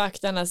to come back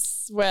then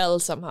as well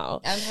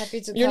somehow. I'm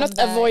happy to. You're not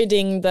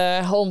avoiding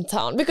the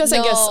hometown, because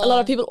I guess a lot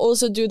of people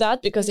also do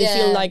that because they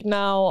feel like,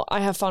 now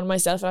I have found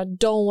myself and I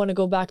don't want to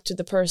go back to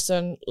the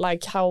person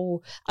like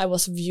how I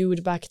was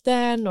viewed back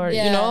then, or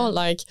you know,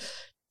 like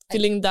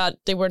feeling that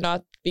they were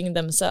not being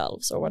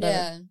themselves or whatever.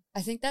 Yeah,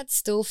 I think that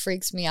still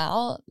freaks me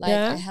out. Like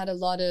I had a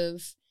lot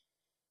of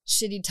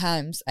shitty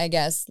times, I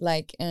guess,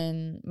 like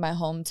in my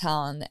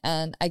hometown,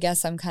 and I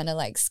guess I'm kind of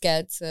like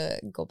scared to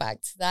go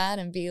back to that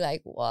and be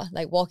like, what,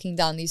 like walking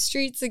down these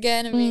streets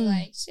again and being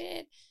like,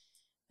 shit,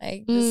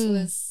 like this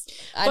was,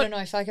 I don't know,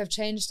 I feel like I've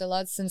changed a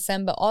lot since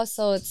then. But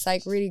also it's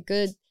like really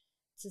good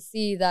to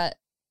see that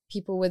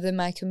people within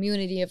my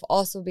community have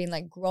also been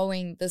like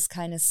growing this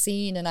kind of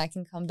scene, and I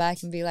can come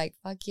back and be like,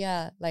 fuck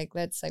yeah, like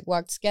let's like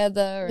work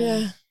together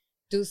and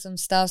do some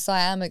stuff. So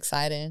I am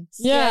excited,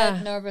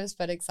 scared, nervous,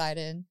 but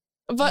excited.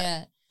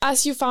 But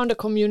as you found a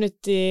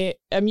community,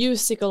 a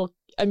music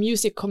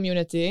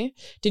community,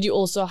 did you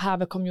also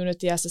have a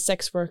community as a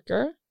sex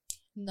worker?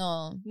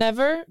 No.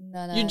 Never?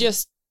 No. You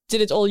just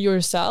did it all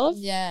yourself?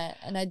 Yeah,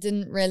 and I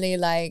didn't really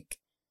like,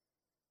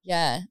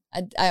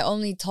 I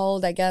only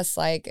told, I guess,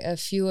 like a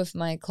few of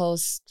my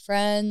close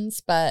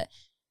friends, but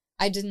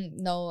I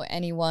didn't know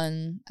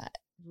anyone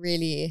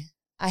really.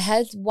 I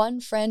had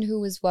one friend who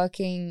was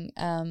working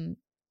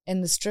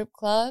in the strip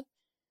club,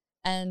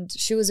 and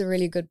she was a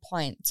really good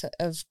point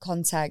of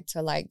contact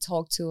to like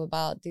talk to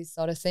about these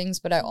sort of things.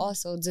 But I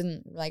also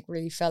didn't like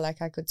really feel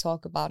like I could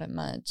talk about it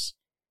much.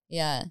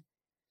 Yeah.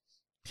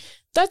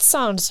 That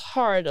sounds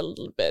hard a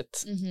little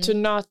bit to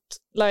not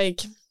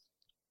like,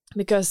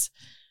 because,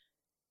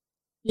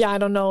 I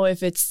don't know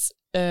if it's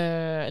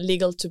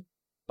legal to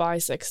buy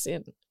sex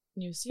in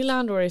New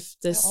Zealand, or if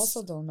this... I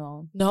also don't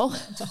know. No? No,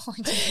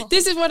 I don't know.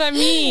 This is what I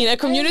mean. A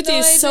community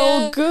is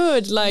so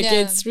good. Like,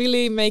 it's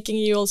really making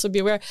you also be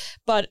aware.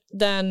 But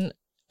then,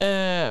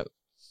 I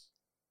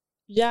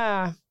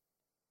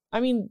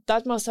mean,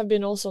 that must have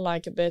been also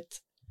like a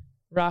bit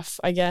rough,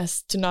 I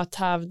guess, to not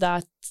have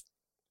that,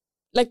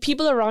 like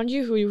people around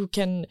you who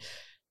can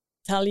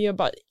tell you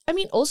about. I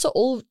mean, also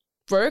all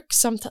work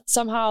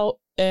somehow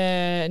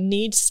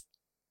needs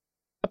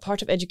a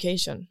part of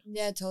education.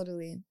 Yeah,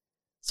 totally.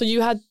 So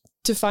you had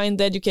to find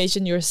the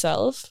education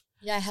yourself.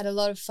 Yeah, I had a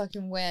lot of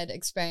fucking weird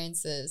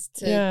experiences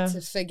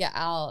to figure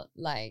out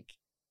like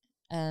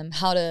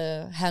how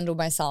to handle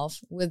myself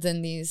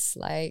within these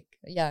like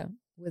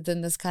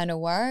within this kind of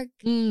work.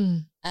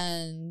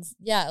 And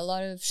yeah, a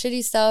lot of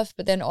shitty stuff,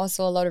 but then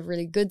also a lot of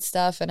really good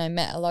stuff, and I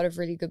met a lot of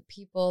really good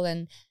people.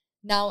 And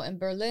now in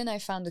Berlin I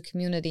found a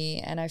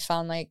community, and I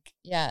found like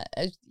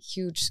a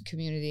huge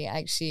community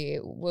actually,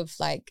 with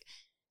like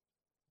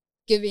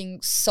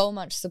giving so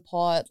much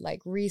support,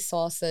 like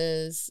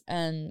resources,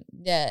 and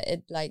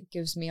it like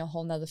gives me a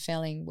whole nother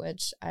feeling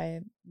which I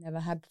never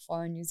had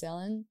before in New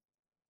Zealand.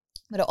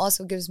 But it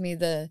also gives me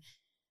the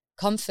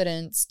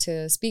confidence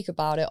to speak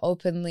about it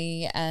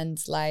openly, and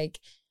like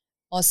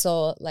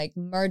also like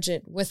merge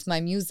it with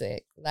my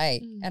music,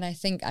 like and I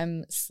think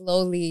I'm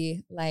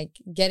slowly like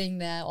getting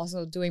there.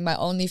 Also doing my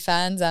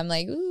OnlyFans, I'm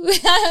like, ooh,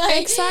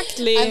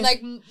 exactly, I'm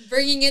like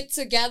bringing it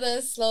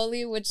together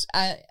slowly, which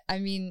I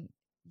mean,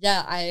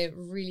 yeah, I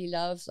really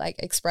love like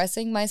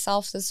expressing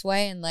myself this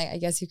way. And like, I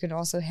guess you can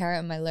also hear it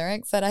in my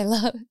lyrics that I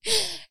love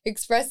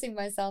expressing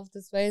myself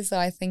this way. So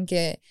I think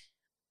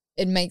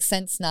it makes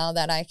sense now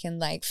that I can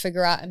like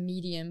figure out a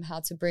medium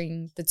how to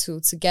bring the two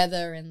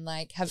together and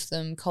like have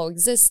them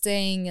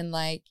coexisting, and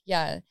like,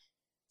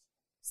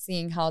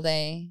 seeing how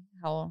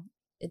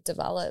it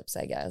develops,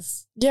 I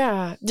guess.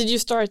 Yeah. Did you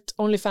start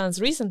OnlyFans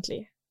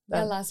recently?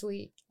 Yeah, last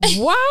week.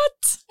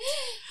 What?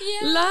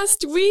 Yeah.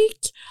 Last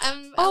week?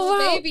 I'm a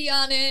baby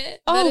on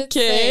it.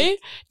 Okay.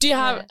 Do you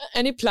have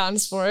any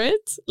plans for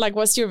it? Like,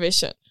 what's your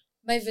vision?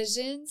 My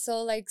vision?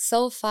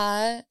 So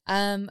far,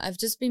 I've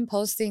just been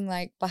posting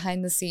like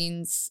behind the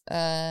scenes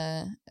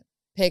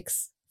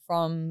pics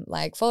from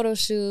like photo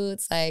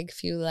shoots, like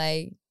few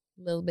like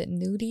little bit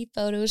nudie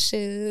photo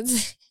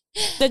shoots.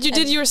 That you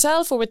did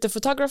yourself or with the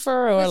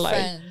photographer or with like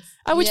friends.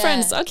 with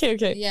friends.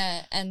 Okay.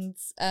 Yeah, and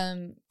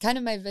kind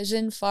of my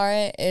vision for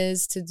it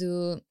is to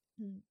do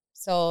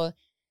so,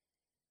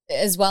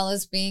 as well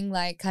as being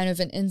like kind of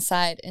an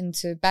insight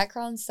into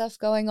background stuff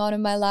going on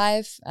in my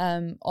life,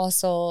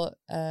 also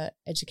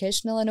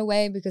educational in a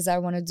way, because I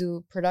want to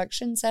do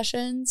production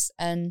sessions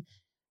and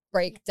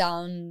break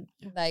down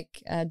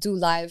like do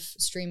live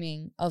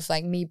streaming of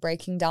like me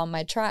breaking down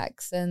my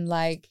tracks, and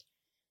like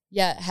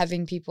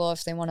having people,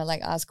 if they want to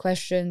like ask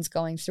questions,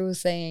 going through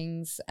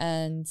things,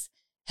 and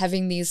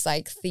having these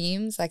like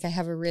themes. Like I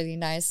have a really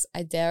nice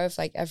idea of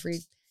like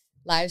every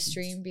live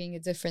stream being a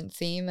different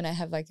theme, and I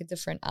have like a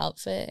different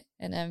outfit,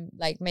 and I'm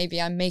like,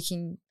 maybe I'm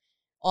making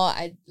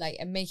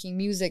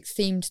music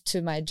themed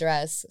to my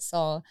dress.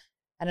 So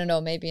I don't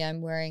know, maybe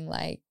I'm wearing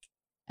like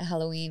a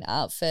Halloween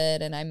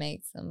outfit and I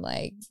make some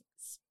like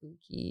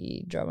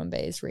spooky drum and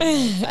bass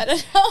remix. I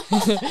don't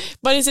know.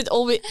 But is it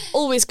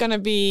always gonna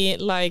be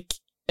like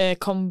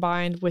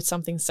combined with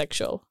something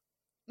sexual?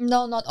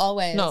 No, not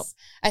always. No.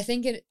 I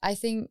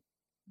think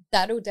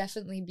that'll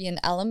definitely be an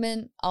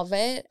element of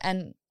it,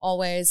 and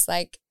always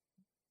like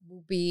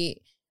will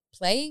be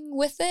playing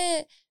with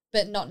it,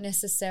 but not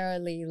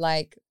necessarily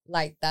like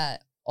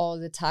that all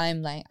the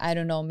time. Like, I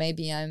don't know,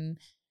 maybe I'm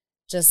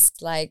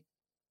just like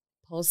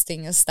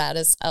posting a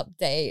status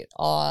update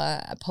or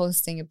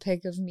posting a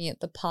pic of me at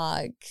the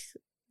park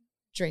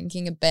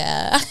drinking a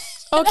beer.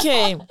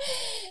 Okay.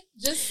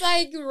 Just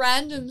like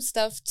random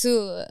stuff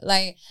too.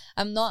 Like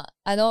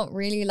I don't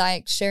really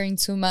like sharing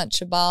too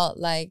much about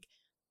like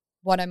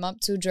what I'm up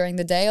to during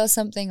the day or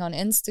something on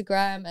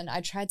Instagram. And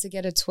I tried to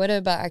get a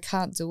Twitter, but I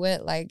can't do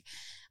it. Like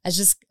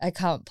I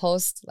can't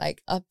post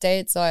like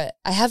updates, or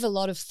I have a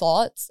lot of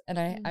thoughts, and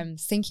I'm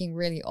thinking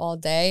really all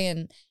day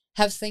and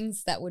have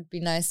things that would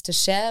be nice to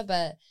share,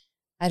 but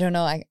I don't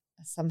know, I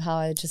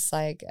just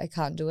like I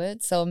can't do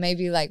it. So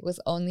maybe like with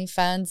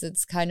OnlyFans,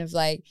 it's kind of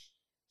like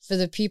for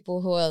the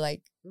people who are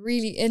like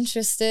really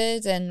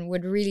interested and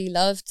would really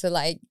love to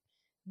like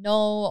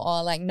know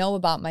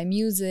about my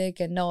music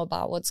and know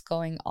about what's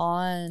going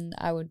on.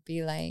 I would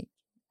be like,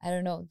 I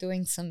don't know,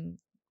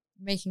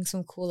 making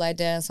some cool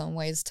ideas on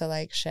ways to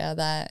like share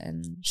that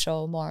and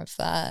show more of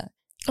that.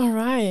 All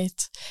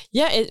right.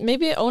 Yeah,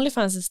 maybe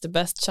OnlyFans is the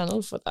best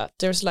channel for that.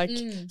 There's like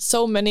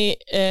so many.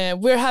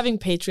 We're having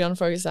Patreon,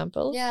 for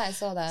example. Yeah, I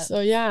saw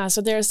that.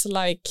 So there's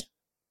like,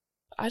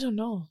 I don't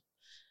know.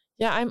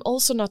 Yeah, I'm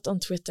also not on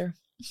Twitter.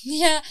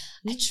 Yeah,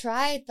 I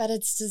tried, but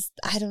it's just,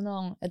 I don't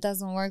know. It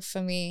doesn't work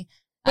for me.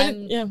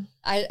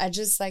 I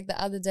just like the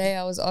other day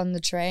I was on the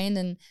train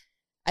and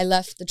I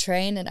left the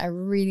train and I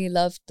really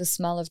loved the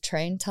smell of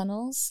train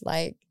tunnels.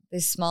 Like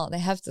they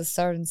have this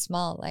certain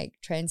smell, like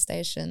train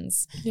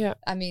stations. Yeah.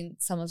 I mean,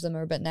 some of them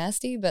are a bit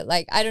nasty, but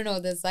like, I don't know,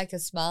 there's like a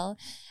smell.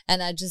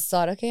 And I just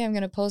thought, okay, I'm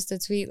going to post a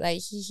tweet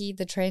like,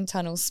 the train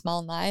tunnels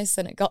smell nice.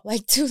 And it got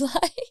like 2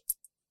 likes.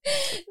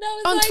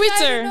 On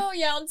Twitter?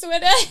 On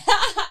Twitter.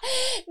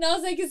 And I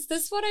was like, is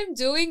this what I'm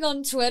doing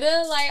on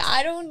Twitter? Like,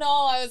 I don't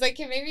know. I was like,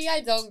 maybe I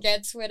don't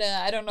get Twitter.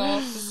 I don't know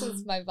if this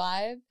is my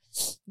vibe.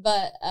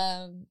 But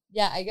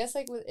I guess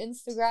like with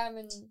Instagram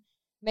and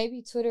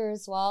maybe Twitter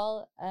as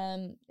well,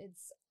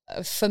 it's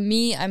for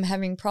me, I'm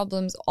having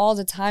problems all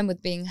the time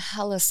with being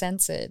hella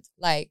censored.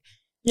 Like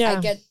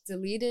I get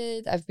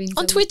deleted. I've been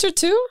on Twitter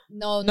too.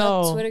 No,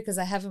 not Twitter because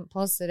I haven't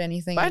posted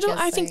anything. But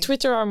I think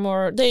Twitter are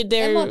more.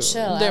 They're more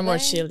chill. They're more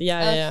chill.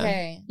 Yeah.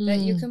 Okay, that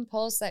you can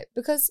post like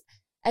because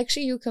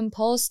actually you can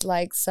post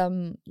like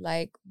some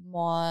like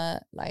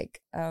more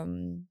like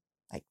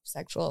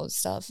sexual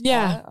stuff.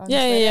 Yeah, on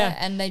Twitter,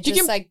 and they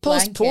just like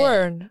post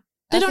porn.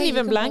 They don't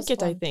even blanket.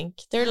 Porn. I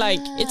think they're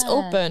like it's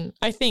open.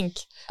 I think.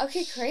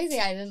 Okay, crazy.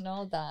 I didn't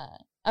know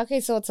that.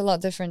 Okay, so it's a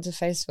lot different to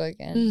Facebook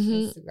and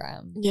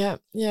Instagram. Yeah.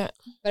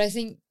 But I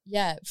think,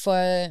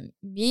 for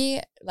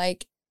me,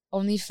 like,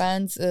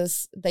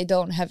 OnlyFans they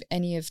don't have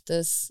any of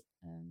this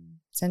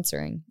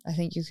censoring. I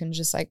think you can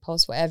just, like,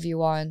 post whatever you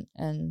want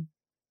and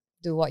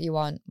do what you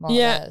want, more or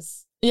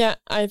less. Yeah,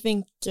 I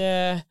think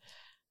they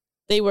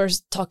were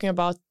talking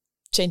about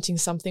changing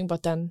something,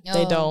 but then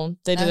they didn't.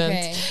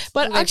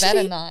 But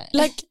actually,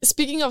 like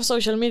speaking of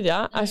social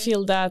media, I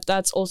feel that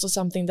that's also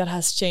something that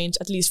has changed,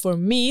 at least for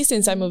me,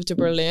 since I moved to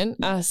Berlin,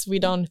 as you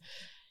don't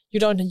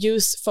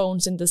use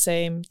phones to the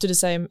same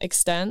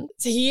extent.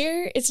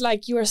 Here, it's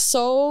like you are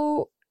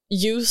so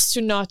used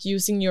to not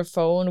using your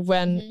phone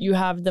when you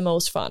have the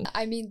most fun.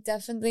 I mean,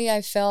 definitely,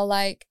 I feel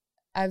like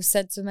I've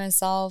said to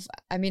myself,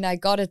 I mean, I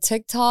got a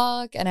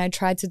TikTok and I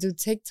tried to do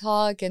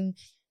TikTok, and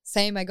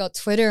same, I got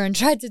Twitter and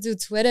tried to do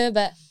Twitter,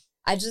 but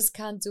I just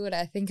can't do it.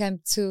 I think I'm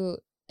too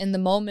in the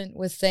moment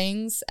with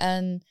things,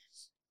 and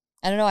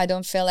I don't know, I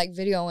don't feel like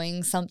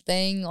videoing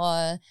something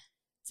or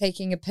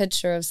taking a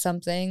picture of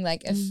something.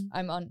 Like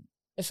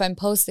if I'm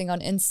posting on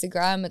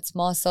Instagram, it's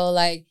more so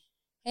like,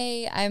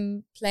 hey,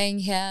 I'm playing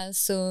here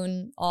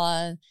soon,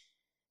 or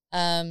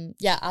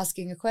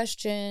asking a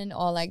question,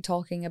 or like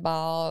talking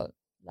about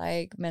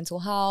like mental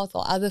health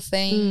or other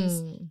things.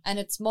 And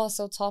it's more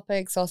so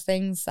topics or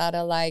things that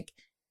are like,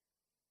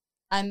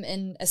 I'm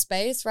in a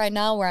space right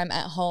now where I'm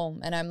at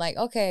home and I'm like,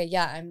 okay,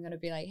 I'm going to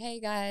be like, hey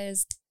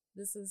guys,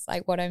 this is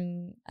like what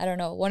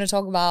want to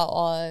talk about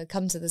or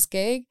come to this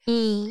gig.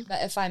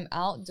 But if I'm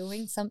out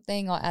doing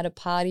something or at a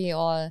party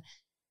or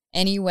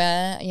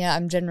anywhere,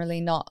 I'm generally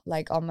not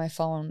like on my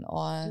phone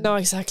or. No,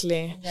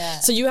 exactly. Yeah.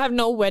 So you have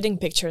no wedding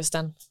pictures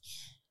then?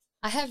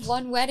 I have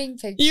one wedding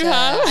picture. You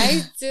have?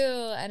 I do,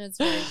 and it's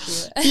very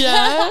cute.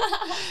 Yeah.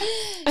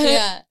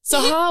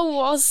 So how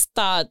was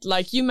that?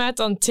 Like you met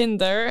on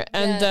Tinder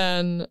and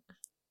then...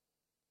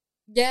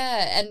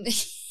 Yeah, and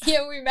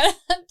we met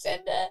on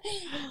Tinder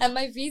and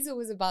my visa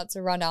was about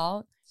to run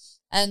out.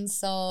 And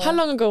so... How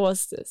long ago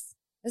was this?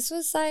 This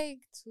was like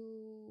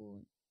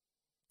 2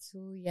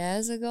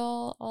 years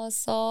ago or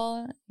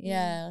so.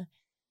 Yeah.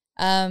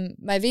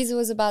 My visa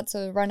was about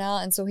to run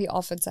out, and so he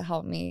offered to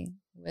help me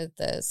with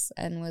this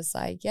and was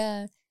like,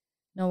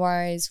 no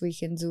worries, we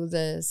can do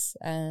this.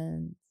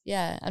 And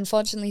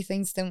unfortunately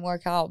things didn't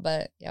work out,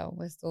 but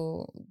we're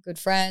still good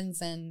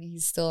friends and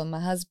he's still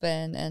my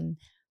husband. And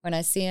when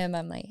I see him,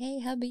 I'm like, hey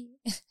hubby,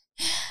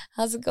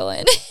 how's it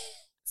going?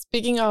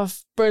 Speaking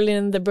of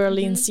Berlin, the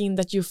Berlin scene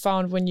that you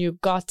found when you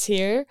got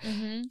here,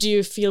 do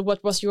you feel,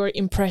 what was your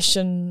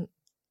impression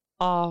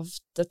of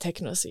the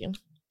techno scene?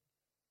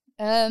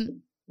 I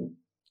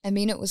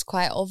mean, it was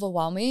quite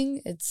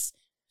overwhelming. It's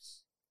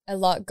a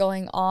lot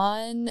going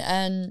on,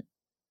 and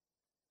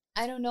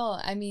I don't know.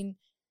 I mean,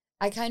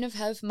 I kind of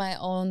have my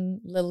own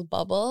little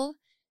bubble,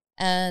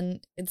 and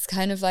it's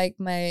kind of like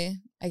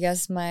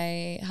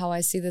how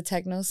I see the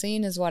techno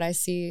scene is what I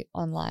see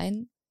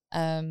online.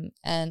 And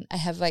I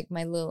have like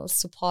my little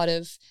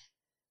supportive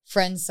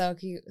friend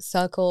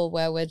circle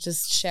where we're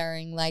just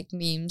sharing like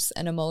memes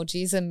and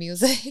emojis and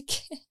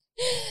music.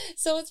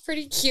 So it's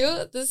pretty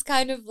cute, this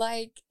kind of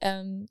like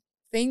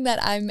thing that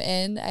I'm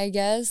in, I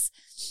guess,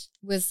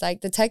 with like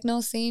the techno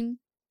scene.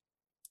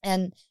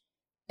 And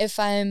if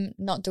I'm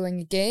not doing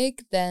a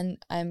gig, then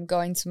I'm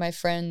going to my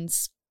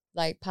friends'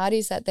 like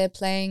parties that they're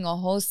playing or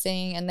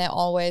hosting, and they're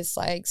always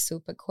like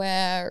super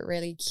queer,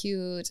 really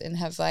cute, and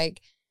have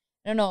like,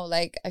 I don't know,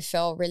 like I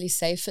feel really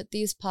safe at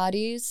these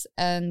parties.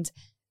 And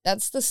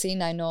that's the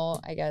scene I know,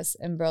 I guess,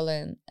 in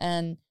Berlin.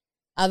 And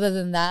other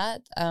than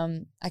that,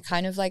 I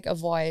kind of like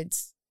avoid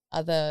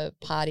other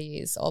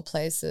parties or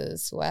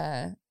places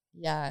where,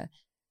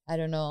 I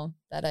don't know,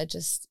 that I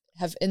just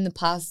have in the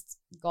past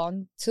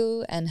gone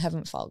to and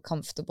haven't felt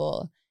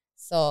comfortable.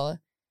 So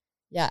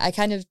I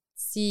kind of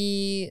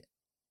see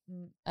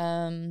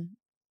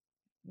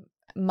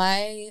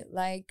my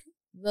like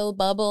little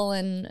bubble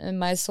in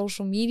my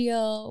social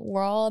media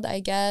world, I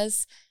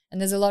guess.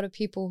 And there's a lot of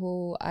people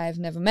who I've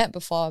never met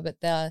before, but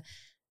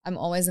I'm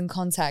always in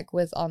contact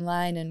with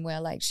online, and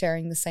we're like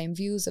sharing the same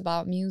views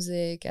about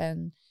music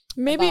and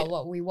maybe about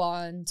what we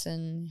want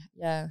and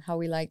how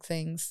we like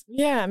things.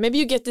 Yeah, maybe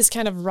you get this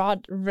kind of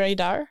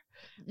radar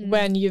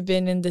when you've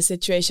been in the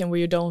situation where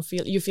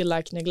you feel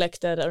like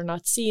neglected or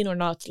not seen or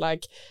not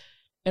like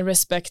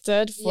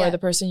respected for the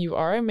person you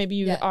are. Maybe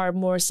you are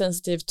more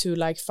sensitive to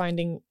like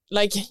finding,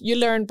 like you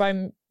learn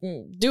by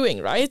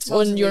doing, right?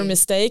 Totally. On your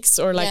mistakes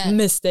or like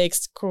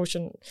mistakes,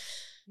 quotient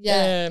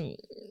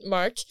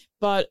mark.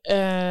 But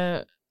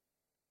that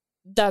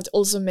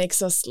also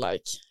makes us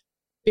like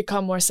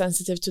become more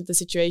sensitive to the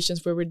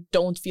situations where we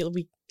don't feel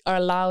we are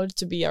allowed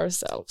to be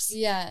ourselves.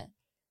 Yeah.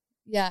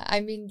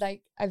 I mean,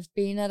 like, I've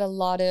been at a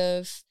lot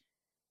of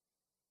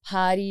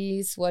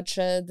parties which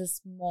are this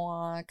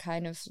more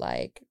kind of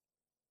like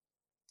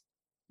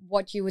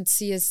what you would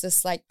see as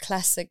this like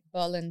classic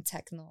Berlin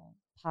techno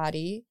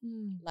party,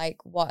 like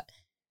what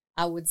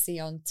I would see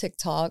on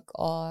TikTok,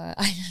 or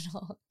I don't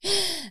know,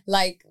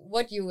 like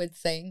what you would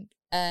think.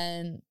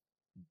 And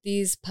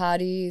these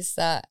parties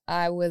that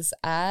I was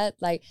at,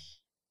 like,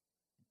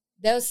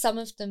 there was some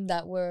of them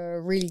that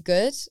were really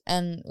good,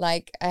 and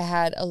like I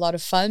had a lot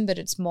of fun, but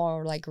it's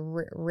more like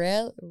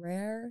rarely.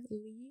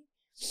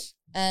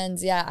 And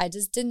yeah, I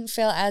just didn't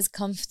feel as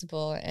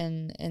comfortable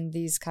in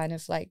these kind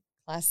of like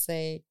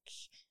classic,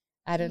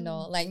 I don't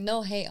know, like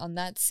no hate on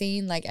that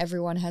scene. Like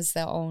everyone has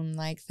their own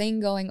like thing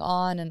going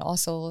on, and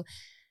also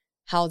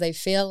how they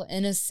feel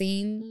in a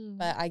scene.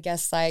 But I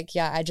guess like,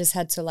 yeah, I just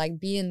had to like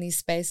be in these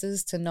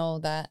spaces to know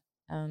that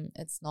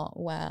it's not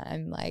where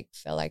I'm like,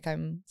 feel like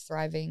I'm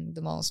thriving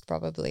the most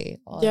probably,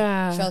 or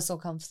feel so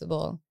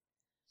comfortable.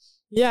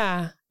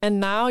 Yeah.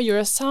 And now you're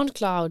a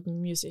SoundCloud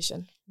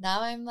musician.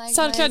 Now I'm like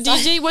SoundCloud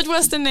DJ. What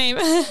was the name?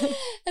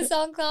 A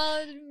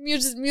SoundCloud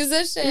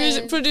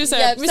musician, producer.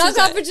 Yeah,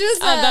 SoundCloud producer.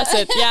 Oh, that's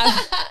it. Yeah.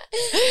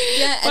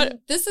 Yeah, and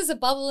this is a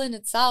bubble in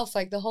itself.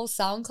 Like the whole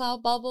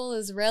SoundCloud bubble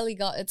has really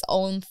got its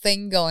own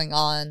thing going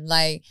on.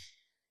 Like,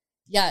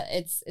 yeah,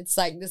 it's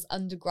like this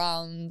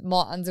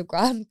more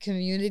underground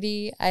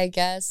community, I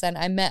guess. And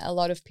I met a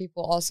lot of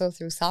people also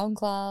through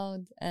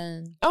SoundCloud.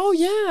 And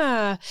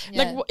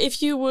like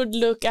if you would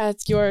look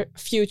at your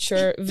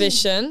future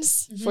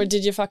visions for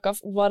Did You Fuck Off,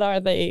 what are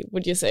they,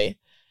 would you say?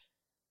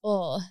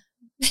 Oh,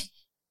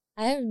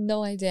 I have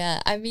no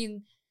idea. I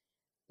mean,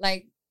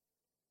 like,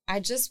 I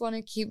just want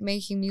to keep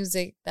making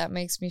music that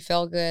makes me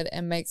feel good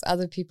and makes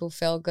other people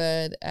feel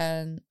good.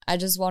 And I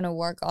just want to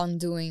work on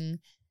doing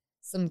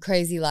some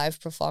crazy live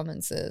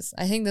performances.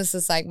 I think this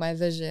is like my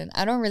vision.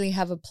 I don't really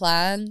have a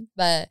plan,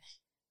 but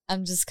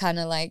I'm just kind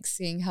of like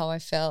seeing how I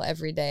feel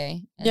every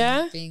day.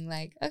 And being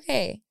like,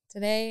 okay,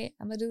 today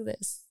I'm gonna do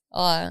this.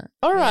 All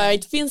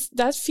right. Feels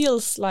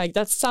like,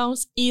 that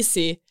sounds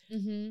easy.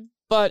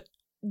 But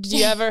do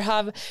you ever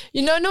have,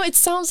 no, it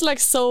sounds like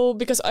so,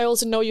 because I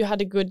also know you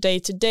had a good day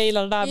today,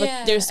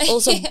 but there's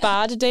also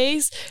bad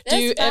days. Do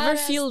you ever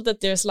feel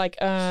that there's like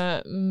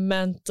a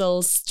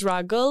mental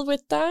struggle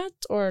with that,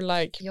 or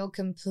like?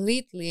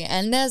 Completely.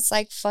 And there's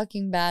like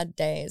fucking bad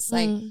days.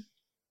 Like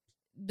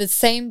the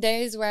same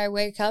days where I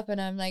wake up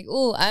and I'm like,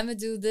 oh, I'm gonna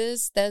do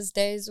this. There's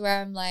days where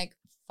I'm like,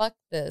 fuck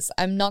this.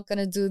 I'm not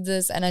gonna do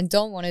this, and I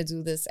don't want to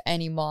do this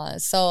anymore.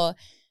 So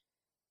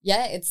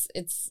yeah,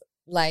 it's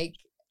like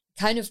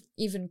kind of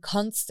even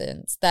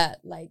constant that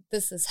like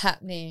this is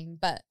happening,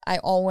 but I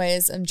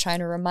always am trying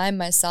to remind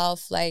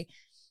myself like,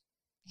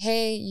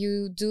 hey,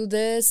 you do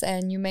this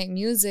and you make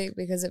music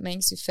because it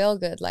makes you feel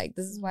good. Like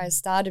this is why I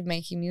started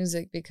making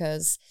music,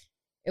 because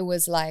it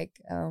was like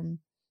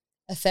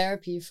a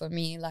therapy for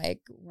me.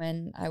 Like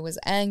when I was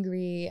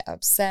angry,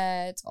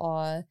 upset,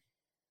 or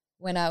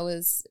when I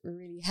was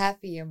really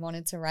happy and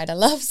wanted to write a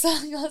love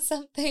song or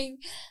something,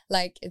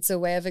 like it's a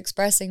way of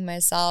expressing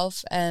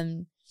myself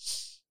and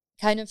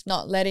kind of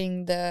not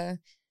letting the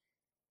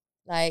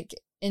like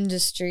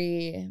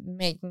industry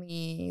make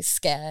me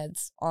scared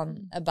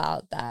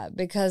about that,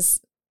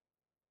 because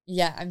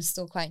I'm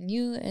still quite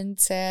new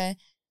into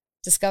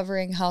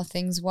discovering how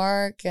things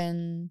work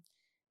and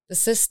the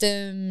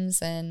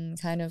systems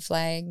and kind of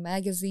like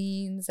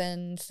magazines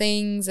and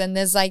things, and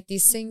there's like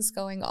these things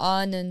going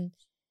on, and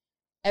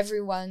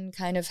everyone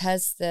kind of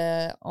has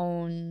their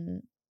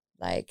own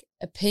like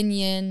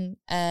opinion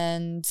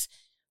and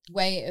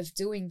way of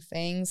doing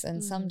things,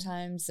 and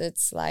sometimes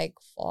it's like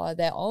for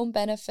their own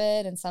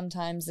benefit, and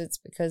sometimes it's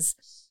because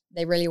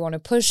they really want to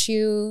push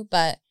you.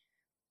 But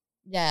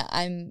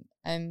I'm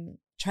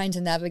trying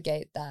to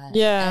navigate that,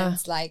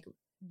 and like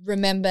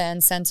remember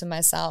and center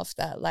myself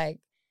that like,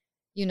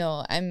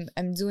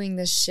 I'm doing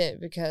this shit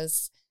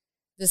because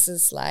this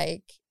is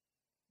like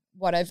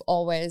what I've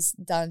always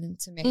done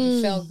to make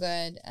me feel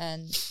good,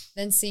 and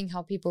then seeing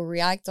how people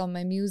react on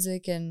my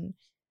music and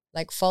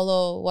like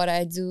follow what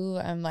I do,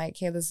 I'm like,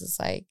 hey, this is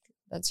like,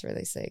 that's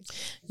really sick.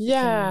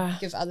 Yeah.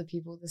 Give other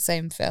people the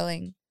same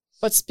feeling.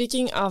 But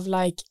speaking of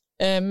like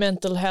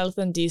mental health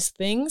and these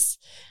things,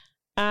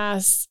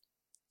 as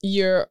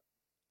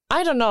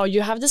I don't know, you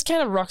have this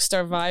kind of rock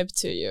star vibe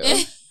to you.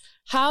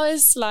 How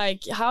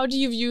do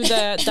you view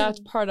that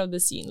part of the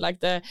scene, like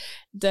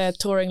the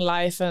touring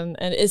life, and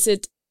is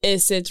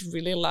it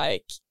really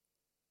like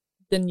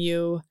the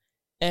new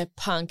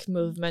punk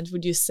movement,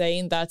 would you say,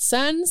 in that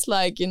sense?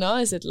 Like,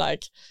 is it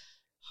like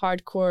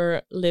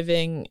hardcore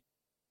living,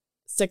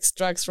 sex,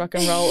 drugs, rock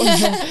and roll?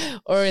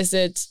 Or is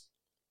it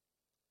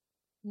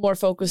more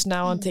focused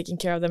now on taking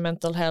care of the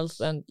mental health?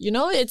 And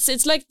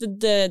it's like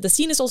the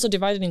scene is also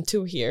divided in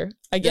two here,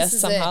 I guess,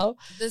 somehow.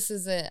 This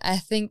is it. I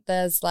think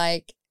there's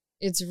like,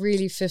 it's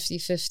really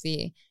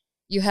 50-50.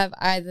 You have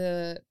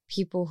either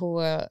people who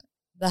are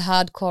the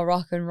hardcore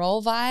rock and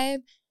roll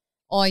vibe,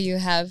 or you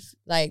have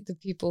like the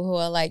people who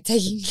are like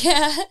taking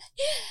care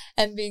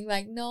and being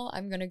like, no,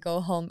 I'm gonna go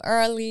home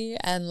early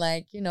and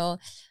like, you know,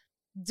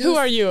 who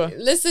are you?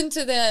 Listen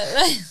to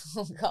the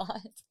oh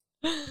God.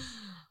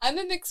 I'm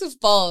a mix of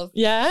both.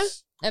 Yeah?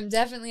 I'm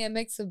definitely a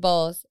mix of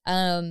both.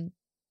 I've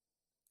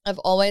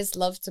always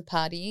loved to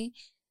party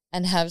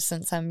and have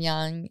since I'm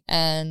young,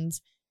 and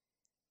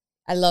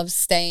I love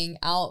staying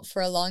out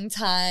for a long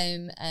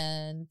time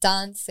and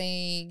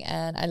dancing,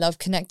 and I love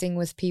connecting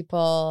with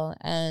people.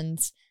 And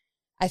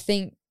I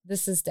think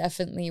this is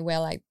definitely where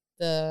like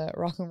the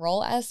rock and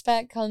roll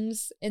aspect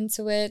comes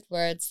into it,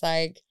 where it's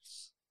like,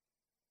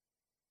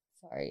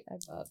 sorry, I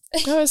burped.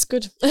 Oh, it's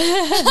good.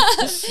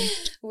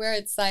 Where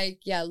it's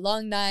like, yeah,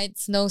 long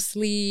nights, no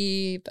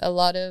sleep, a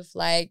lot of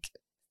like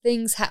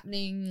things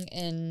happening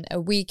in a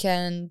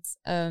weekend,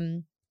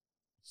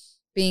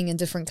 being in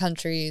different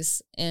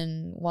countries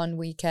in one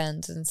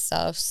weekend and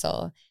stuff.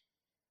 So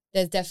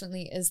there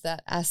definitely is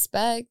that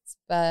aspect,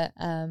 but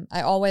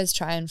I always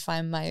try and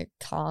find my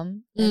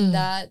calm in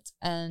that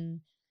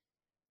and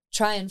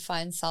try and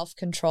find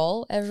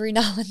self-control every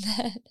now and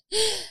then.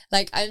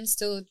 Like I'm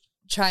still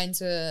trying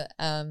to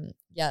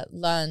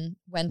learn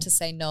when to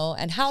say no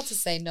and how to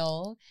say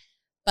no,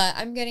 but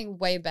I'm getting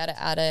way better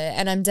at it.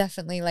 And I'm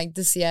definitely like,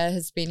 this year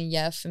has been a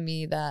year for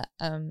me that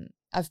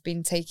I've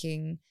been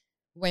taking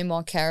way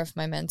more care of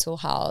my mental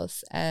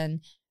health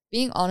and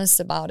being honest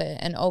about it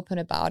and open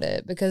about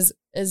it, because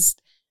as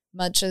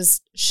much as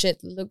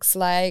shit looks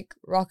like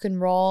rock and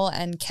roll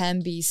and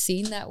can be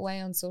seen that way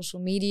on social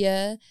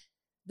media,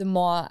 the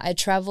more I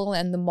travel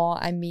and the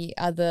more I meet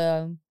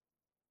other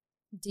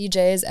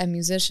DJs and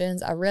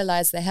musicians, I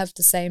realize they have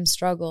the same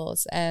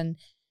struggles and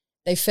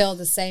they feel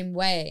the same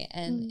way,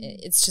 and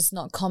it's just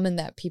not common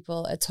that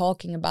people are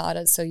talking about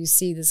it. So you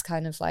see this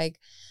kind of like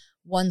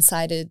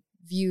one-sided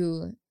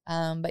view,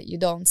 but you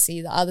don't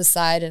see the other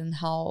side and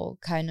how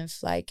kind of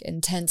like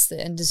intense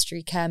the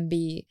industry can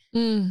be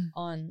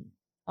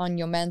on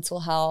your mental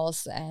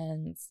health.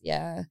 And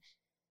yeah,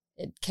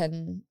 it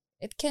can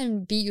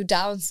beat you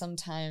down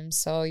sometimes.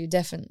 So you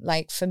definitely,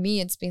 like for me,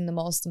 it's been the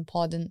most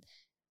important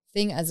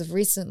thing as of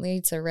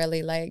recently to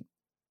really like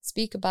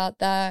speak about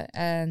that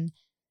and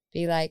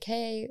be like,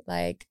 hey,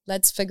 like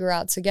let's figure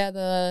out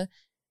together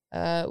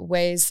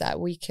ways that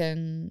we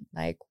can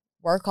like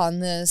work on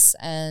this,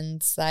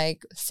 and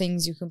like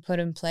things you can put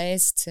in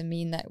place to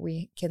mean that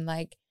we can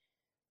like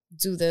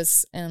do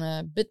this in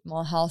a bit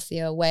more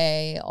healthier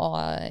way,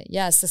 or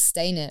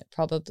sustain it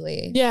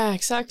probably. Yeah,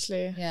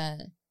 exactly. Yeah.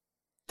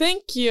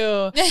 Thank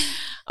you.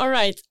 All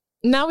right.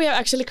 Now we have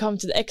actually come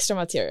to the extra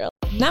material.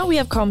 Now we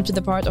have come to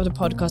the part of the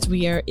podcast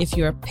where, if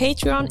you're a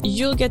Patreon,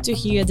 you'll get to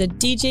hear the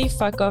DJ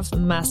Fuckoff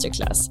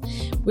Masterclass,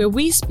 where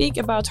we speak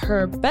about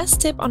her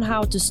best tip on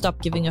how to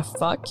stop giving a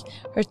fuck,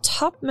 her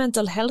top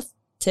mental health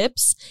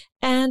tips,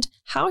 and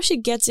how she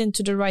gets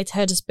into the right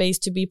headspace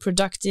to be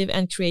productive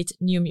and create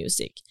new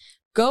music.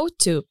 Go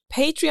to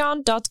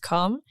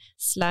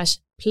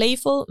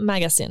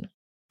patreon.com/playfulmagazine.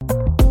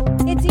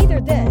 It's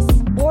either this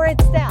or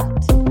it's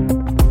that.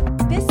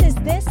 This is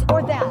this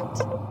or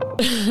that.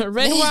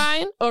 Red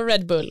wine or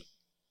Red Bull?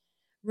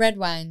 Red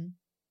wine.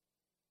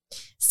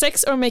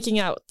 Sex or making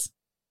out?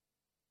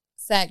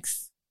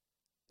 Sex.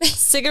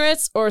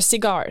 Cigarettes or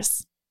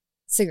cigars?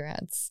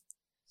 Cigarettes.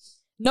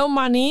 No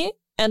money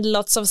and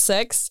lots of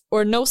sex,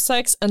 or no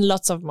sex and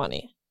lots of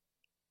money?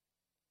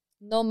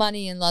 No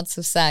money and lots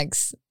of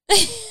sex.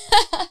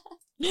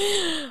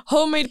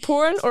 Homemade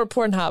porn or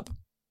Pornhub?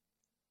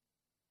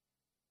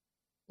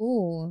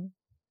 Ooh.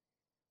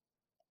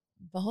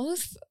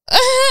 Both?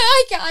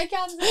 I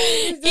can't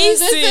say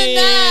this Easy. and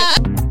that.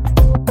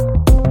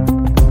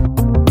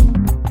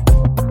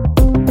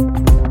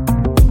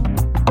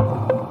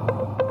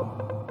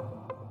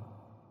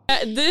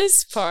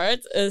 This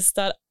part is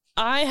that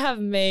I have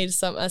made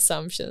some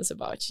assumptions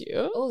about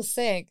you. Oh,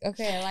 sick.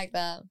 Okay, I like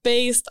that.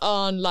 Based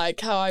on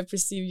like how I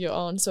perceive you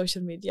on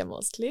social media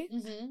mostly.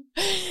 Mm-hmm.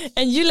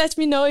 And you let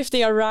me know if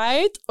they are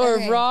right or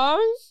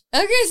wrong.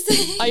 Okay,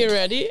 sick. Are you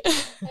ready?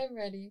 I'm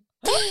ready.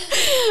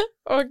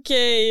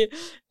 Okay.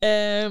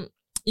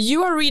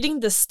 You are reading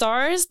the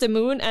stars, the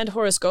moon, and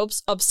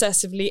horoscopes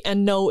obsessively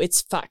and know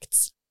it's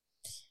facts.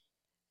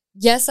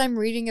 Yes, I'm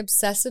reading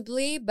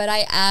obsessively, but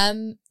I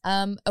am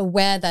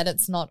aware that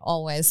it's not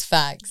always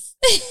facts.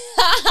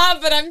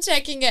 But I'm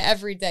checking it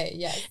every day,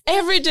 yes.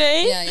 Every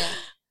day? Yeah.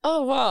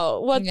 Oh,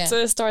 wow. What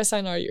star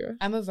sign are you?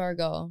 I'm a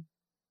Virgo.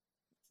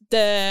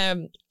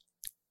 The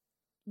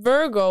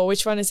Virgo,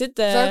 which one is it?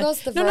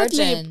 Virgo's the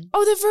Virgin.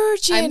 Oh, the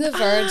Virgin. I'm the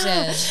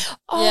Virgin.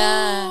 Oh,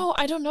 yeah.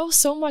 I don't know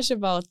so much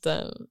about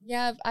them.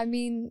 Yeah, I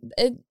mean,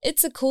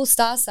 it's a cool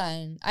star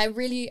sign. I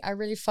really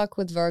fuck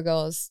with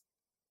Virgos.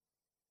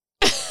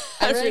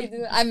 I really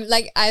do. I'm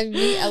like, I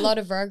meet a lot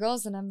of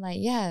Virgos and I'm like,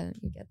 yeah,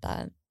 you get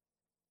that.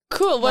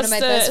 Cool. What's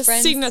the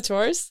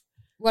signatures?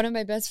 One of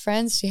my best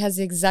friends, she has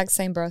the exact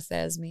same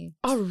birthday as me.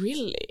 Oh,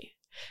 really?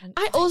 And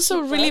I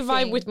also really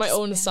vibe with my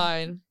own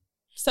sign.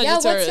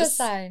 Sagittarius. Yeah, what's your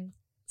sign?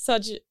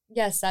 Sag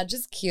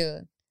is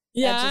cute.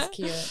 Yeah. Sag is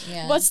cute.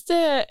 Yeah. What's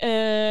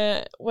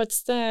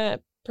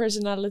the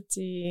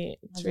personality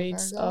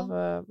traits of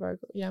a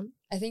Virgo? Yeah.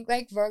 I think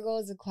like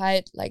Virgos are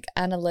quite like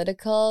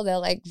analytical. They're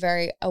like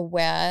very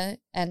aware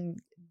and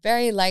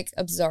very like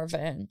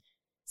observant.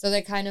 So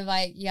they're kind of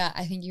like, yeah,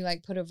 I think you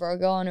like put a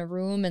Virgo in a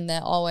room and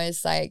they're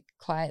always like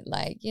quite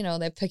like, you know,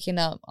 they're picking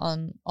up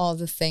on all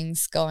the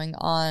things going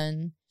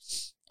on.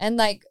 And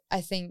like, I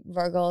think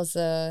Virgos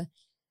are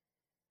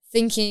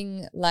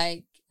thinking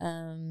like,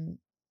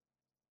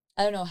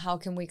 I don't know, how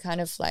can we kind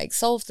of like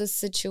solve this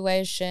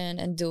situation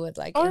and do it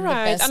like in the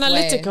best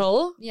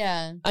analytical way.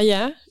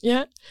 Yeah.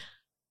 Yeah.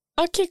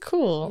 Okay,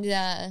 cool.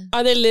 Yeah.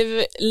 Are they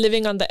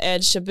living on the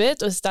edge a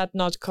bit, or is that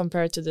not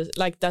compared to the,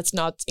 like, that's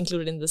not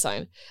included in the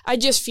sign? I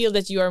just feel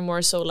that you are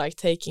more so like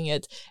taking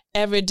it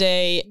every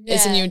day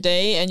is a new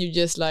day, and you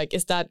just like,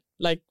 is that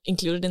like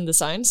included in the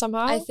sign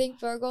somehow? I think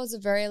Virgos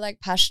are very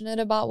like passionate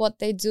about what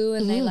they do,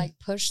 and they like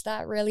push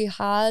that really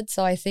hard.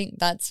 So I think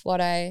that's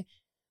what I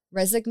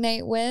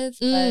resonate with.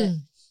 But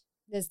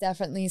there's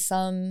definitely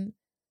some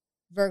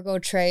Virgo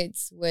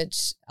traits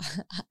which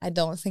I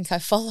don't think I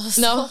follow.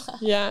 No,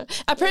 yeah.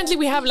 Apparently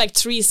we have like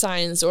 3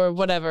 signs or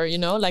whatever, you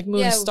know, like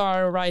moon,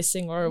 star,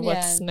 rising, or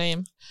what's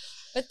name.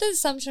 But the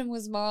assumption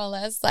was more or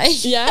less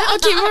like... Yeah,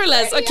 okay, more or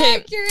less. Okay,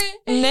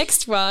 accurate.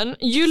 Next one.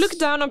 You look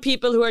down on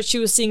people who are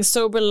choosing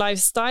sober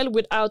lifestyle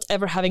without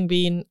ever having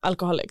been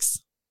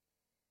alcoholics.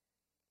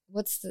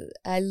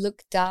 I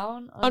look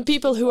down on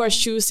people who are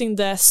choosing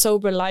the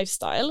sober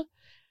lifestyle,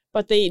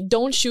 but they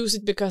don't choose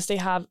it because they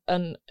have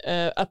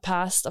a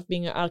past of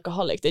being an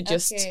alcoholic. They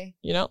just,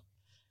 you know.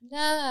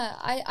 Nah,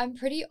 I'm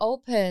pretty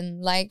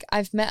open. Like,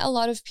 I've met a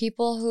lot of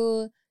people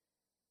who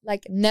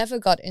like never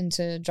got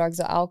into drugs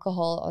or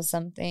alcohol or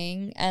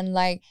something, and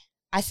like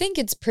I think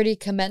it's pretty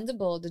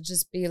commendable to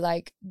just be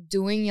like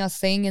doing your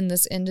thing in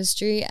this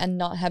industry and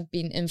not have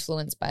been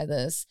influenced by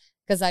this,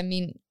 because I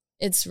mean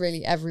it's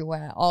really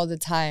everywhere all the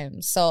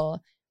time. So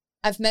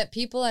I've met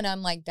people and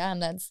I'm like, damn,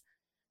 that's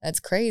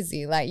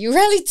crazy. Like, you're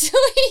really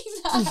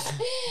doing that.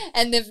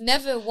 And they've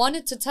never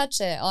wanted to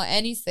touch it or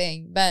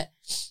anything. But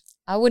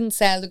I wouldn't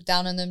say I look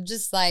down on them,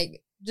 just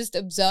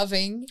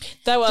observing.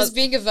 Just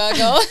being a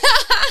Virgo.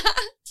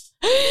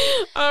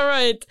 All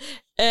right.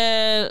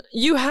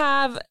 You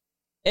have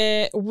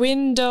a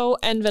window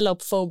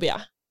envelope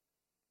phobia.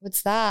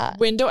 What's that?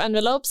 Window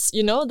envelopes,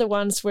 you know, the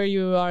ones where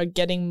you are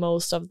getting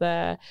most of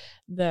the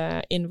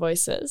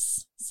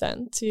invoices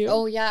sent to you.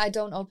 Oh yeah, I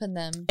don't open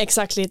them.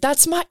 Exactly.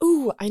 That's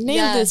I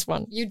nailed this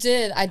one. You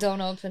did. I don't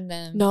open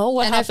them. No,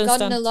 what happens then? And I've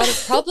gotten a lot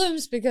of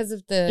problems because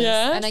of this.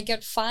 Yeah. And I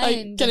get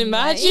fined. I can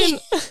imagine.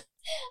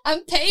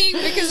 I'm paying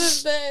because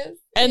of this.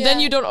 And then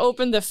you don't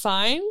open the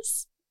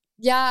fines?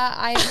 Yeah,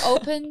 I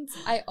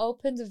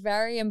opened a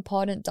very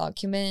important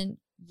document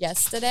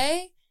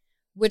yesterday,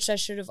 which I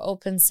should have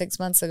opened 6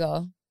 months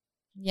ago.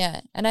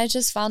 Yeah, and I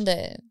just found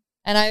it.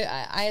 And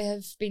I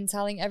have been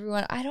telling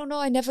everyone, I don't know,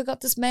 I never got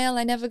this mail.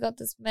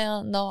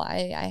 No,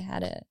 I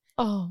had it.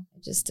 Oh. I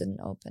just didn't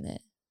open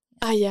it.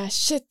 Yeah,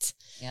 shit.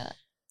 Yeah.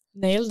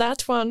 Nailed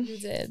that one. You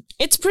did.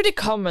 It's pretty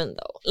common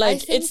though.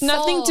 Like, it's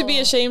nothing to be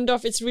ashamed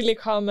of. It's really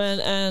common,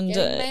 and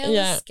mail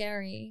is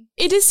scary.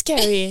 It is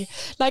scary.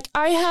 Like,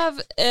 I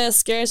have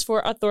scares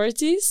for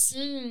authorities.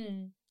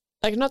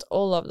 Like, not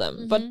all of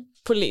them, but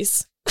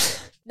police.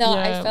 No,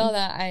 yeah. I feel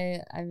that.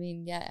 I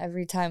mean, yeah,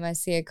 every time I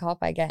see a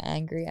cop, I get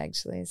angry,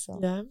 actually. So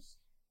yeah,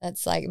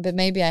 that's like, but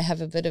maybe I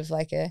have a bit of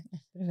like a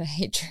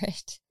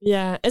hatred.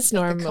 Yeah, it's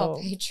normal. The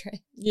cop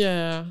hatred.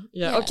 Yeah.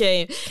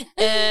 Okay.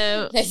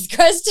 Next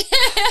question.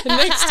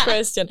 Next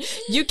question.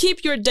 You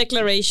keep your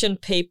declaration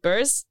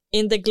papers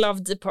in the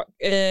glove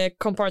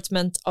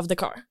compartment of the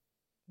car.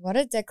 What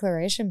are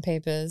declaration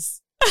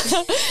papers?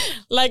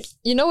 Like,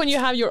 you know, when you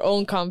have your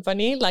own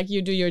company, like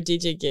you do your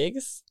DJ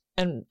gigs.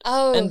 And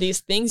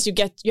these things you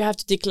have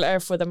to declare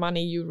for the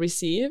money you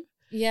receive.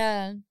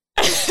 Yeah.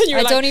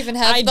 I don't even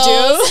have those.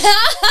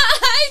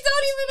 I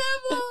don't even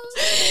have those.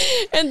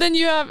 And then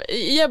you have,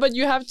 but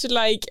you have to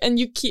like, and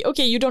you keep,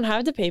 you don't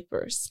have the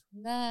papers.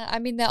 Nah, I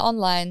mean, they're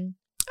online.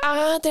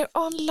 They're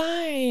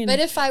online. But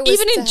if I was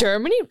even in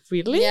Germany,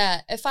 really?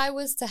 Yeah. If I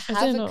was to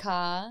have a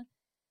car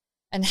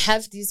and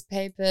have these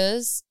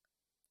papers,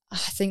 I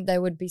think they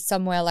would be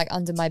somewhere like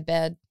under my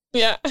bed.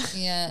 Yeah.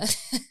 Yeah.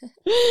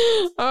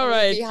 All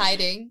right. Be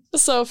hiding.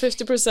 So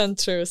 50%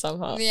 true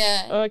somehow.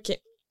 Yeah. Okay.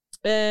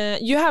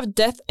 You have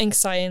death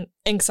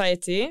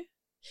anxiety.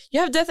 You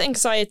have death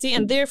anxiety,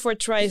 and therefore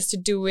tries to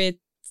do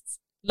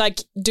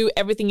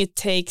everything it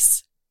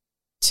takes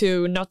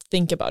to not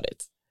think about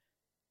it.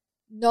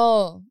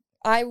 No,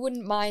 I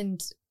wouldn't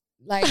mind.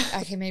 Like,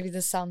 okay, maybe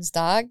this sounds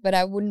dark, but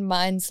I wouldn't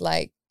mind.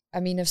 Like, I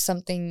mean, if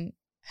something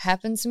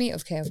happens to me,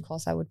 okay, of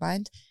course I would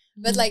mind.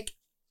 But like,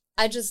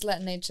 I just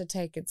let nature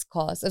take its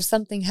course. If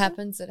something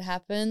happens, it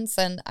happens.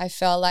 And I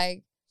feel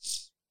like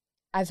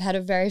I've had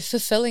a very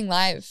fulfilling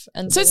life.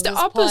 And so it's the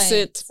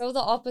opposite. So the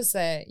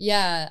opposite.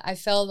 Yeah. I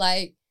feel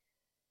like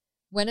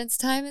when it's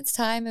time, it's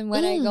time. And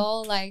when I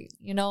go, like,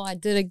 you know, I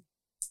did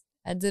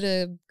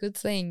a good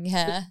thing.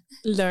 Yeah.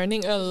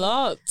 Learning a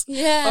lot.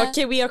 Yeah.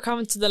 Okay, we are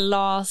coming to the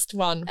last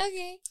one.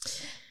 Okay.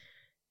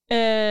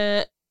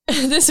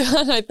 This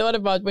one I thought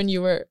about when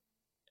you were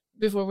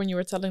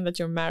telling that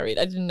you're married.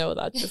 I didn't know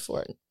that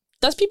before.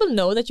 Does people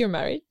know that you're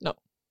married? No.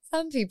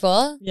 Some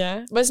people.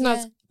 Yeah, but it's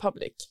not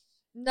public.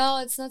 No,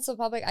 it's not so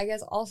public. I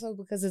guess also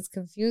because it's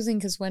confusing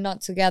because we're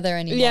not together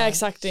anymore. Yeah,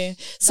 exactly.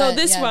 So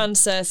this one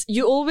says,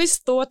 you always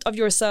thought of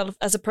yourself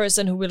as a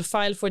person who will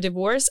file for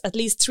divorce at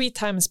least 3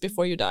 times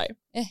before you die.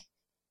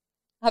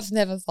 I've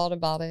never thought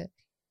about it.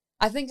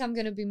 I think I'm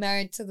going to be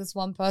married to this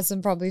one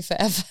person probably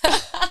forever.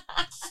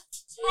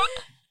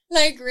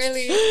 Like,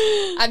 really,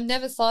 I've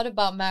never thought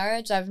about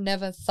marriage. I've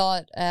never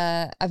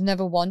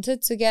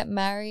wanted to get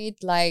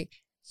married.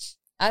 Like,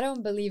 I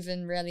don't believe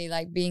in really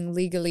like being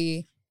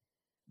legally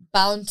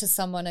bound to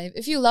someone.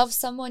 If you love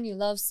someone, you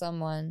love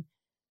someone.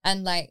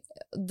 And like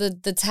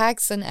the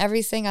tax and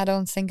everything, I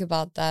don't think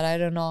about that. I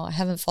don't know. I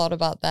haven't thought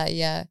about that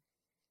yet.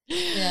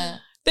 Yeah.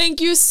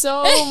 Thank you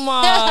so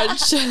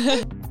much.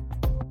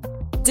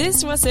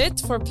 This was it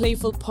for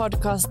Playful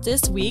Podcast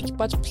this week,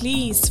 but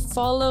please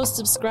follow,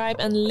 subscribe,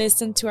 and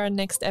listen to our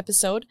next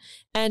episode.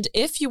 And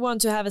if you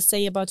want to have a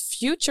say about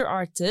future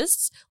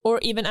artists or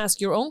even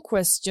ask your own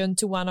question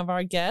to one of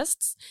our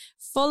guests,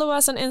 follow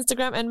us on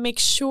Instagram and make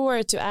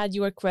sure to add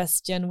your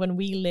question when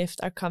we lift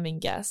our coming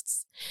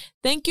guests.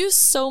 Thank you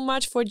so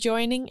much for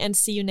joining and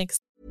see you next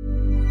time.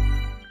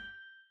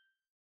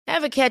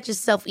 Ever catch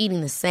yourself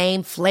eating the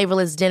same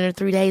flavorless dinner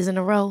 3 days in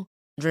a row?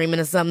 Dreaming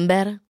of something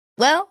better?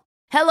 Well,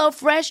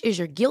 HelloFresh is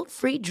your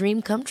guilt-free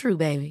dream come true,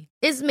 baby.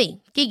 It's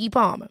me, Keke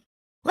Palmer.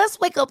 Let's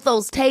wake up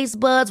those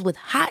taste buds with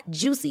hot,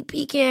 juicy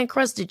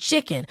pecan-crusted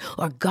chicken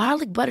or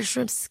garlic butter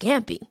shrimp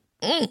scampi.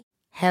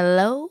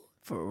 Hello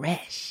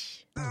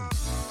Fresh.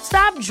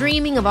 Stop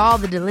dreaming of all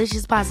the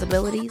delicious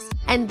possibilities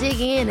and dig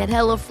in at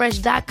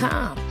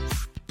HelloFresh.com.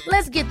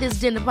 Let's get this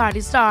dinner party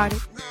started.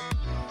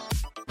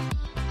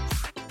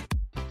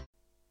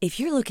 If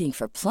you're looking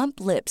for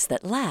plump lips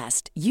that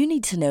last, you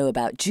need to know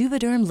about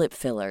Juvederm lip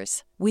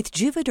fillers. With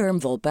Juvederm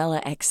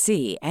Volbella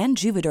XC and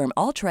Juvederm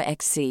Ultra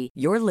XC,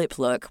 your lip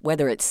look,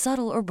 whether it's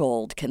subtle or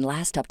bold, can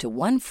last up to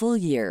 1 full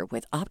year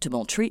with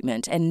optimal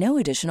treatment and no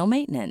additional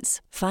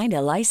maintenance. Find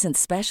a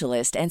licensed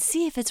specialist and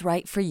see if it's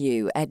right for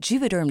you at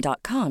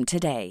Juvederm.com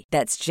today.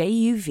 That's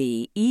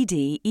JUVEDERM.com.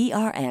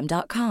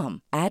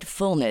 Add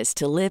fullness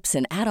to lips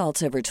in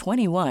adults over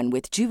 21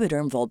 with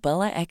Juvederm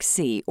Volbella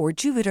XC or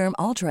Juvederm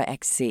Ultra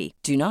XC.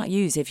 Do not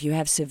use if you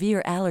have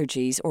severe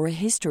allergies or a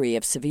history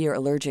of severe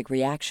allergic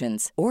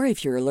reactions, or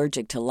if you're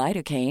allergic to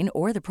lidocaine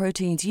or the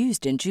proteins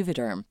used in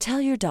Juvederm. Tell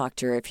your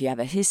doctor if you have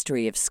a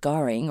history of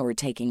scarring or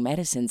taking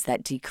medicines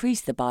that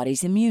decrease the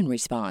body's immune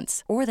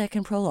response or that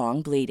can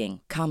prolong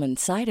bleeding. Common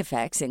side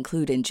effects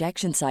include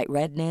injection site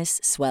redness,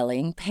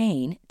 swelling,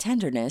 pain,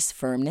 tenderness,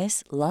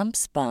 firmness,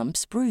 lumps,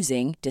 bumps,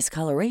 bruising,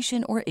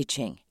 discoloration, or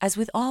itching. As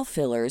with all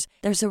fillers,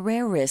 there's a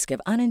rare risk of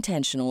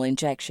unintentional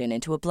injection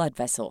into a blood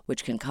vessel,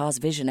 which can cause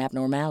vision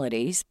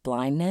abnormalities,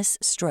 blindness,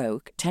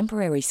 stroke,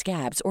 temporary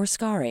scabs, or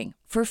scarring.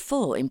 For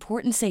full,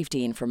 important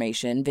safety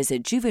information,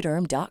 visit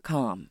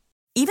Juvederm.com.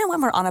 Even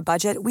when we're on a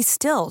budget, we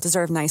still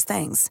deserve nice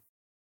things.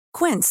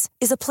 Quince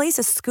is a place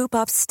to scoop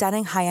up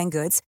stunning high-end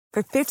goods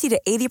for 50 to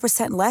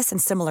 80% less than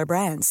similar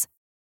brands.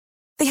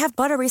 They have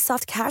buttery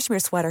soft cashmere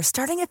sweaters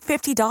starting at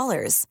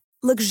 $50,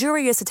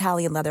 luxurious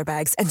Italian leather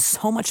bags, and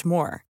so much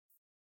more.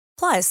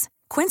 Plus,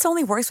 Quince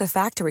only works with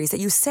factories that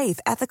use safe,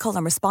 ethical,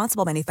 and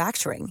responsible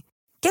manufacturing.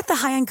 Get the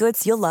high-end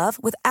goods you'll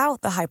love without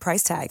the high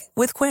price tag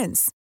with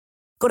Quince.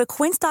 Go to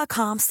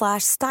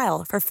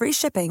quince.com/style for free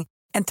shipping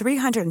and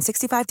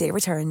 365-day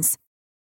returns.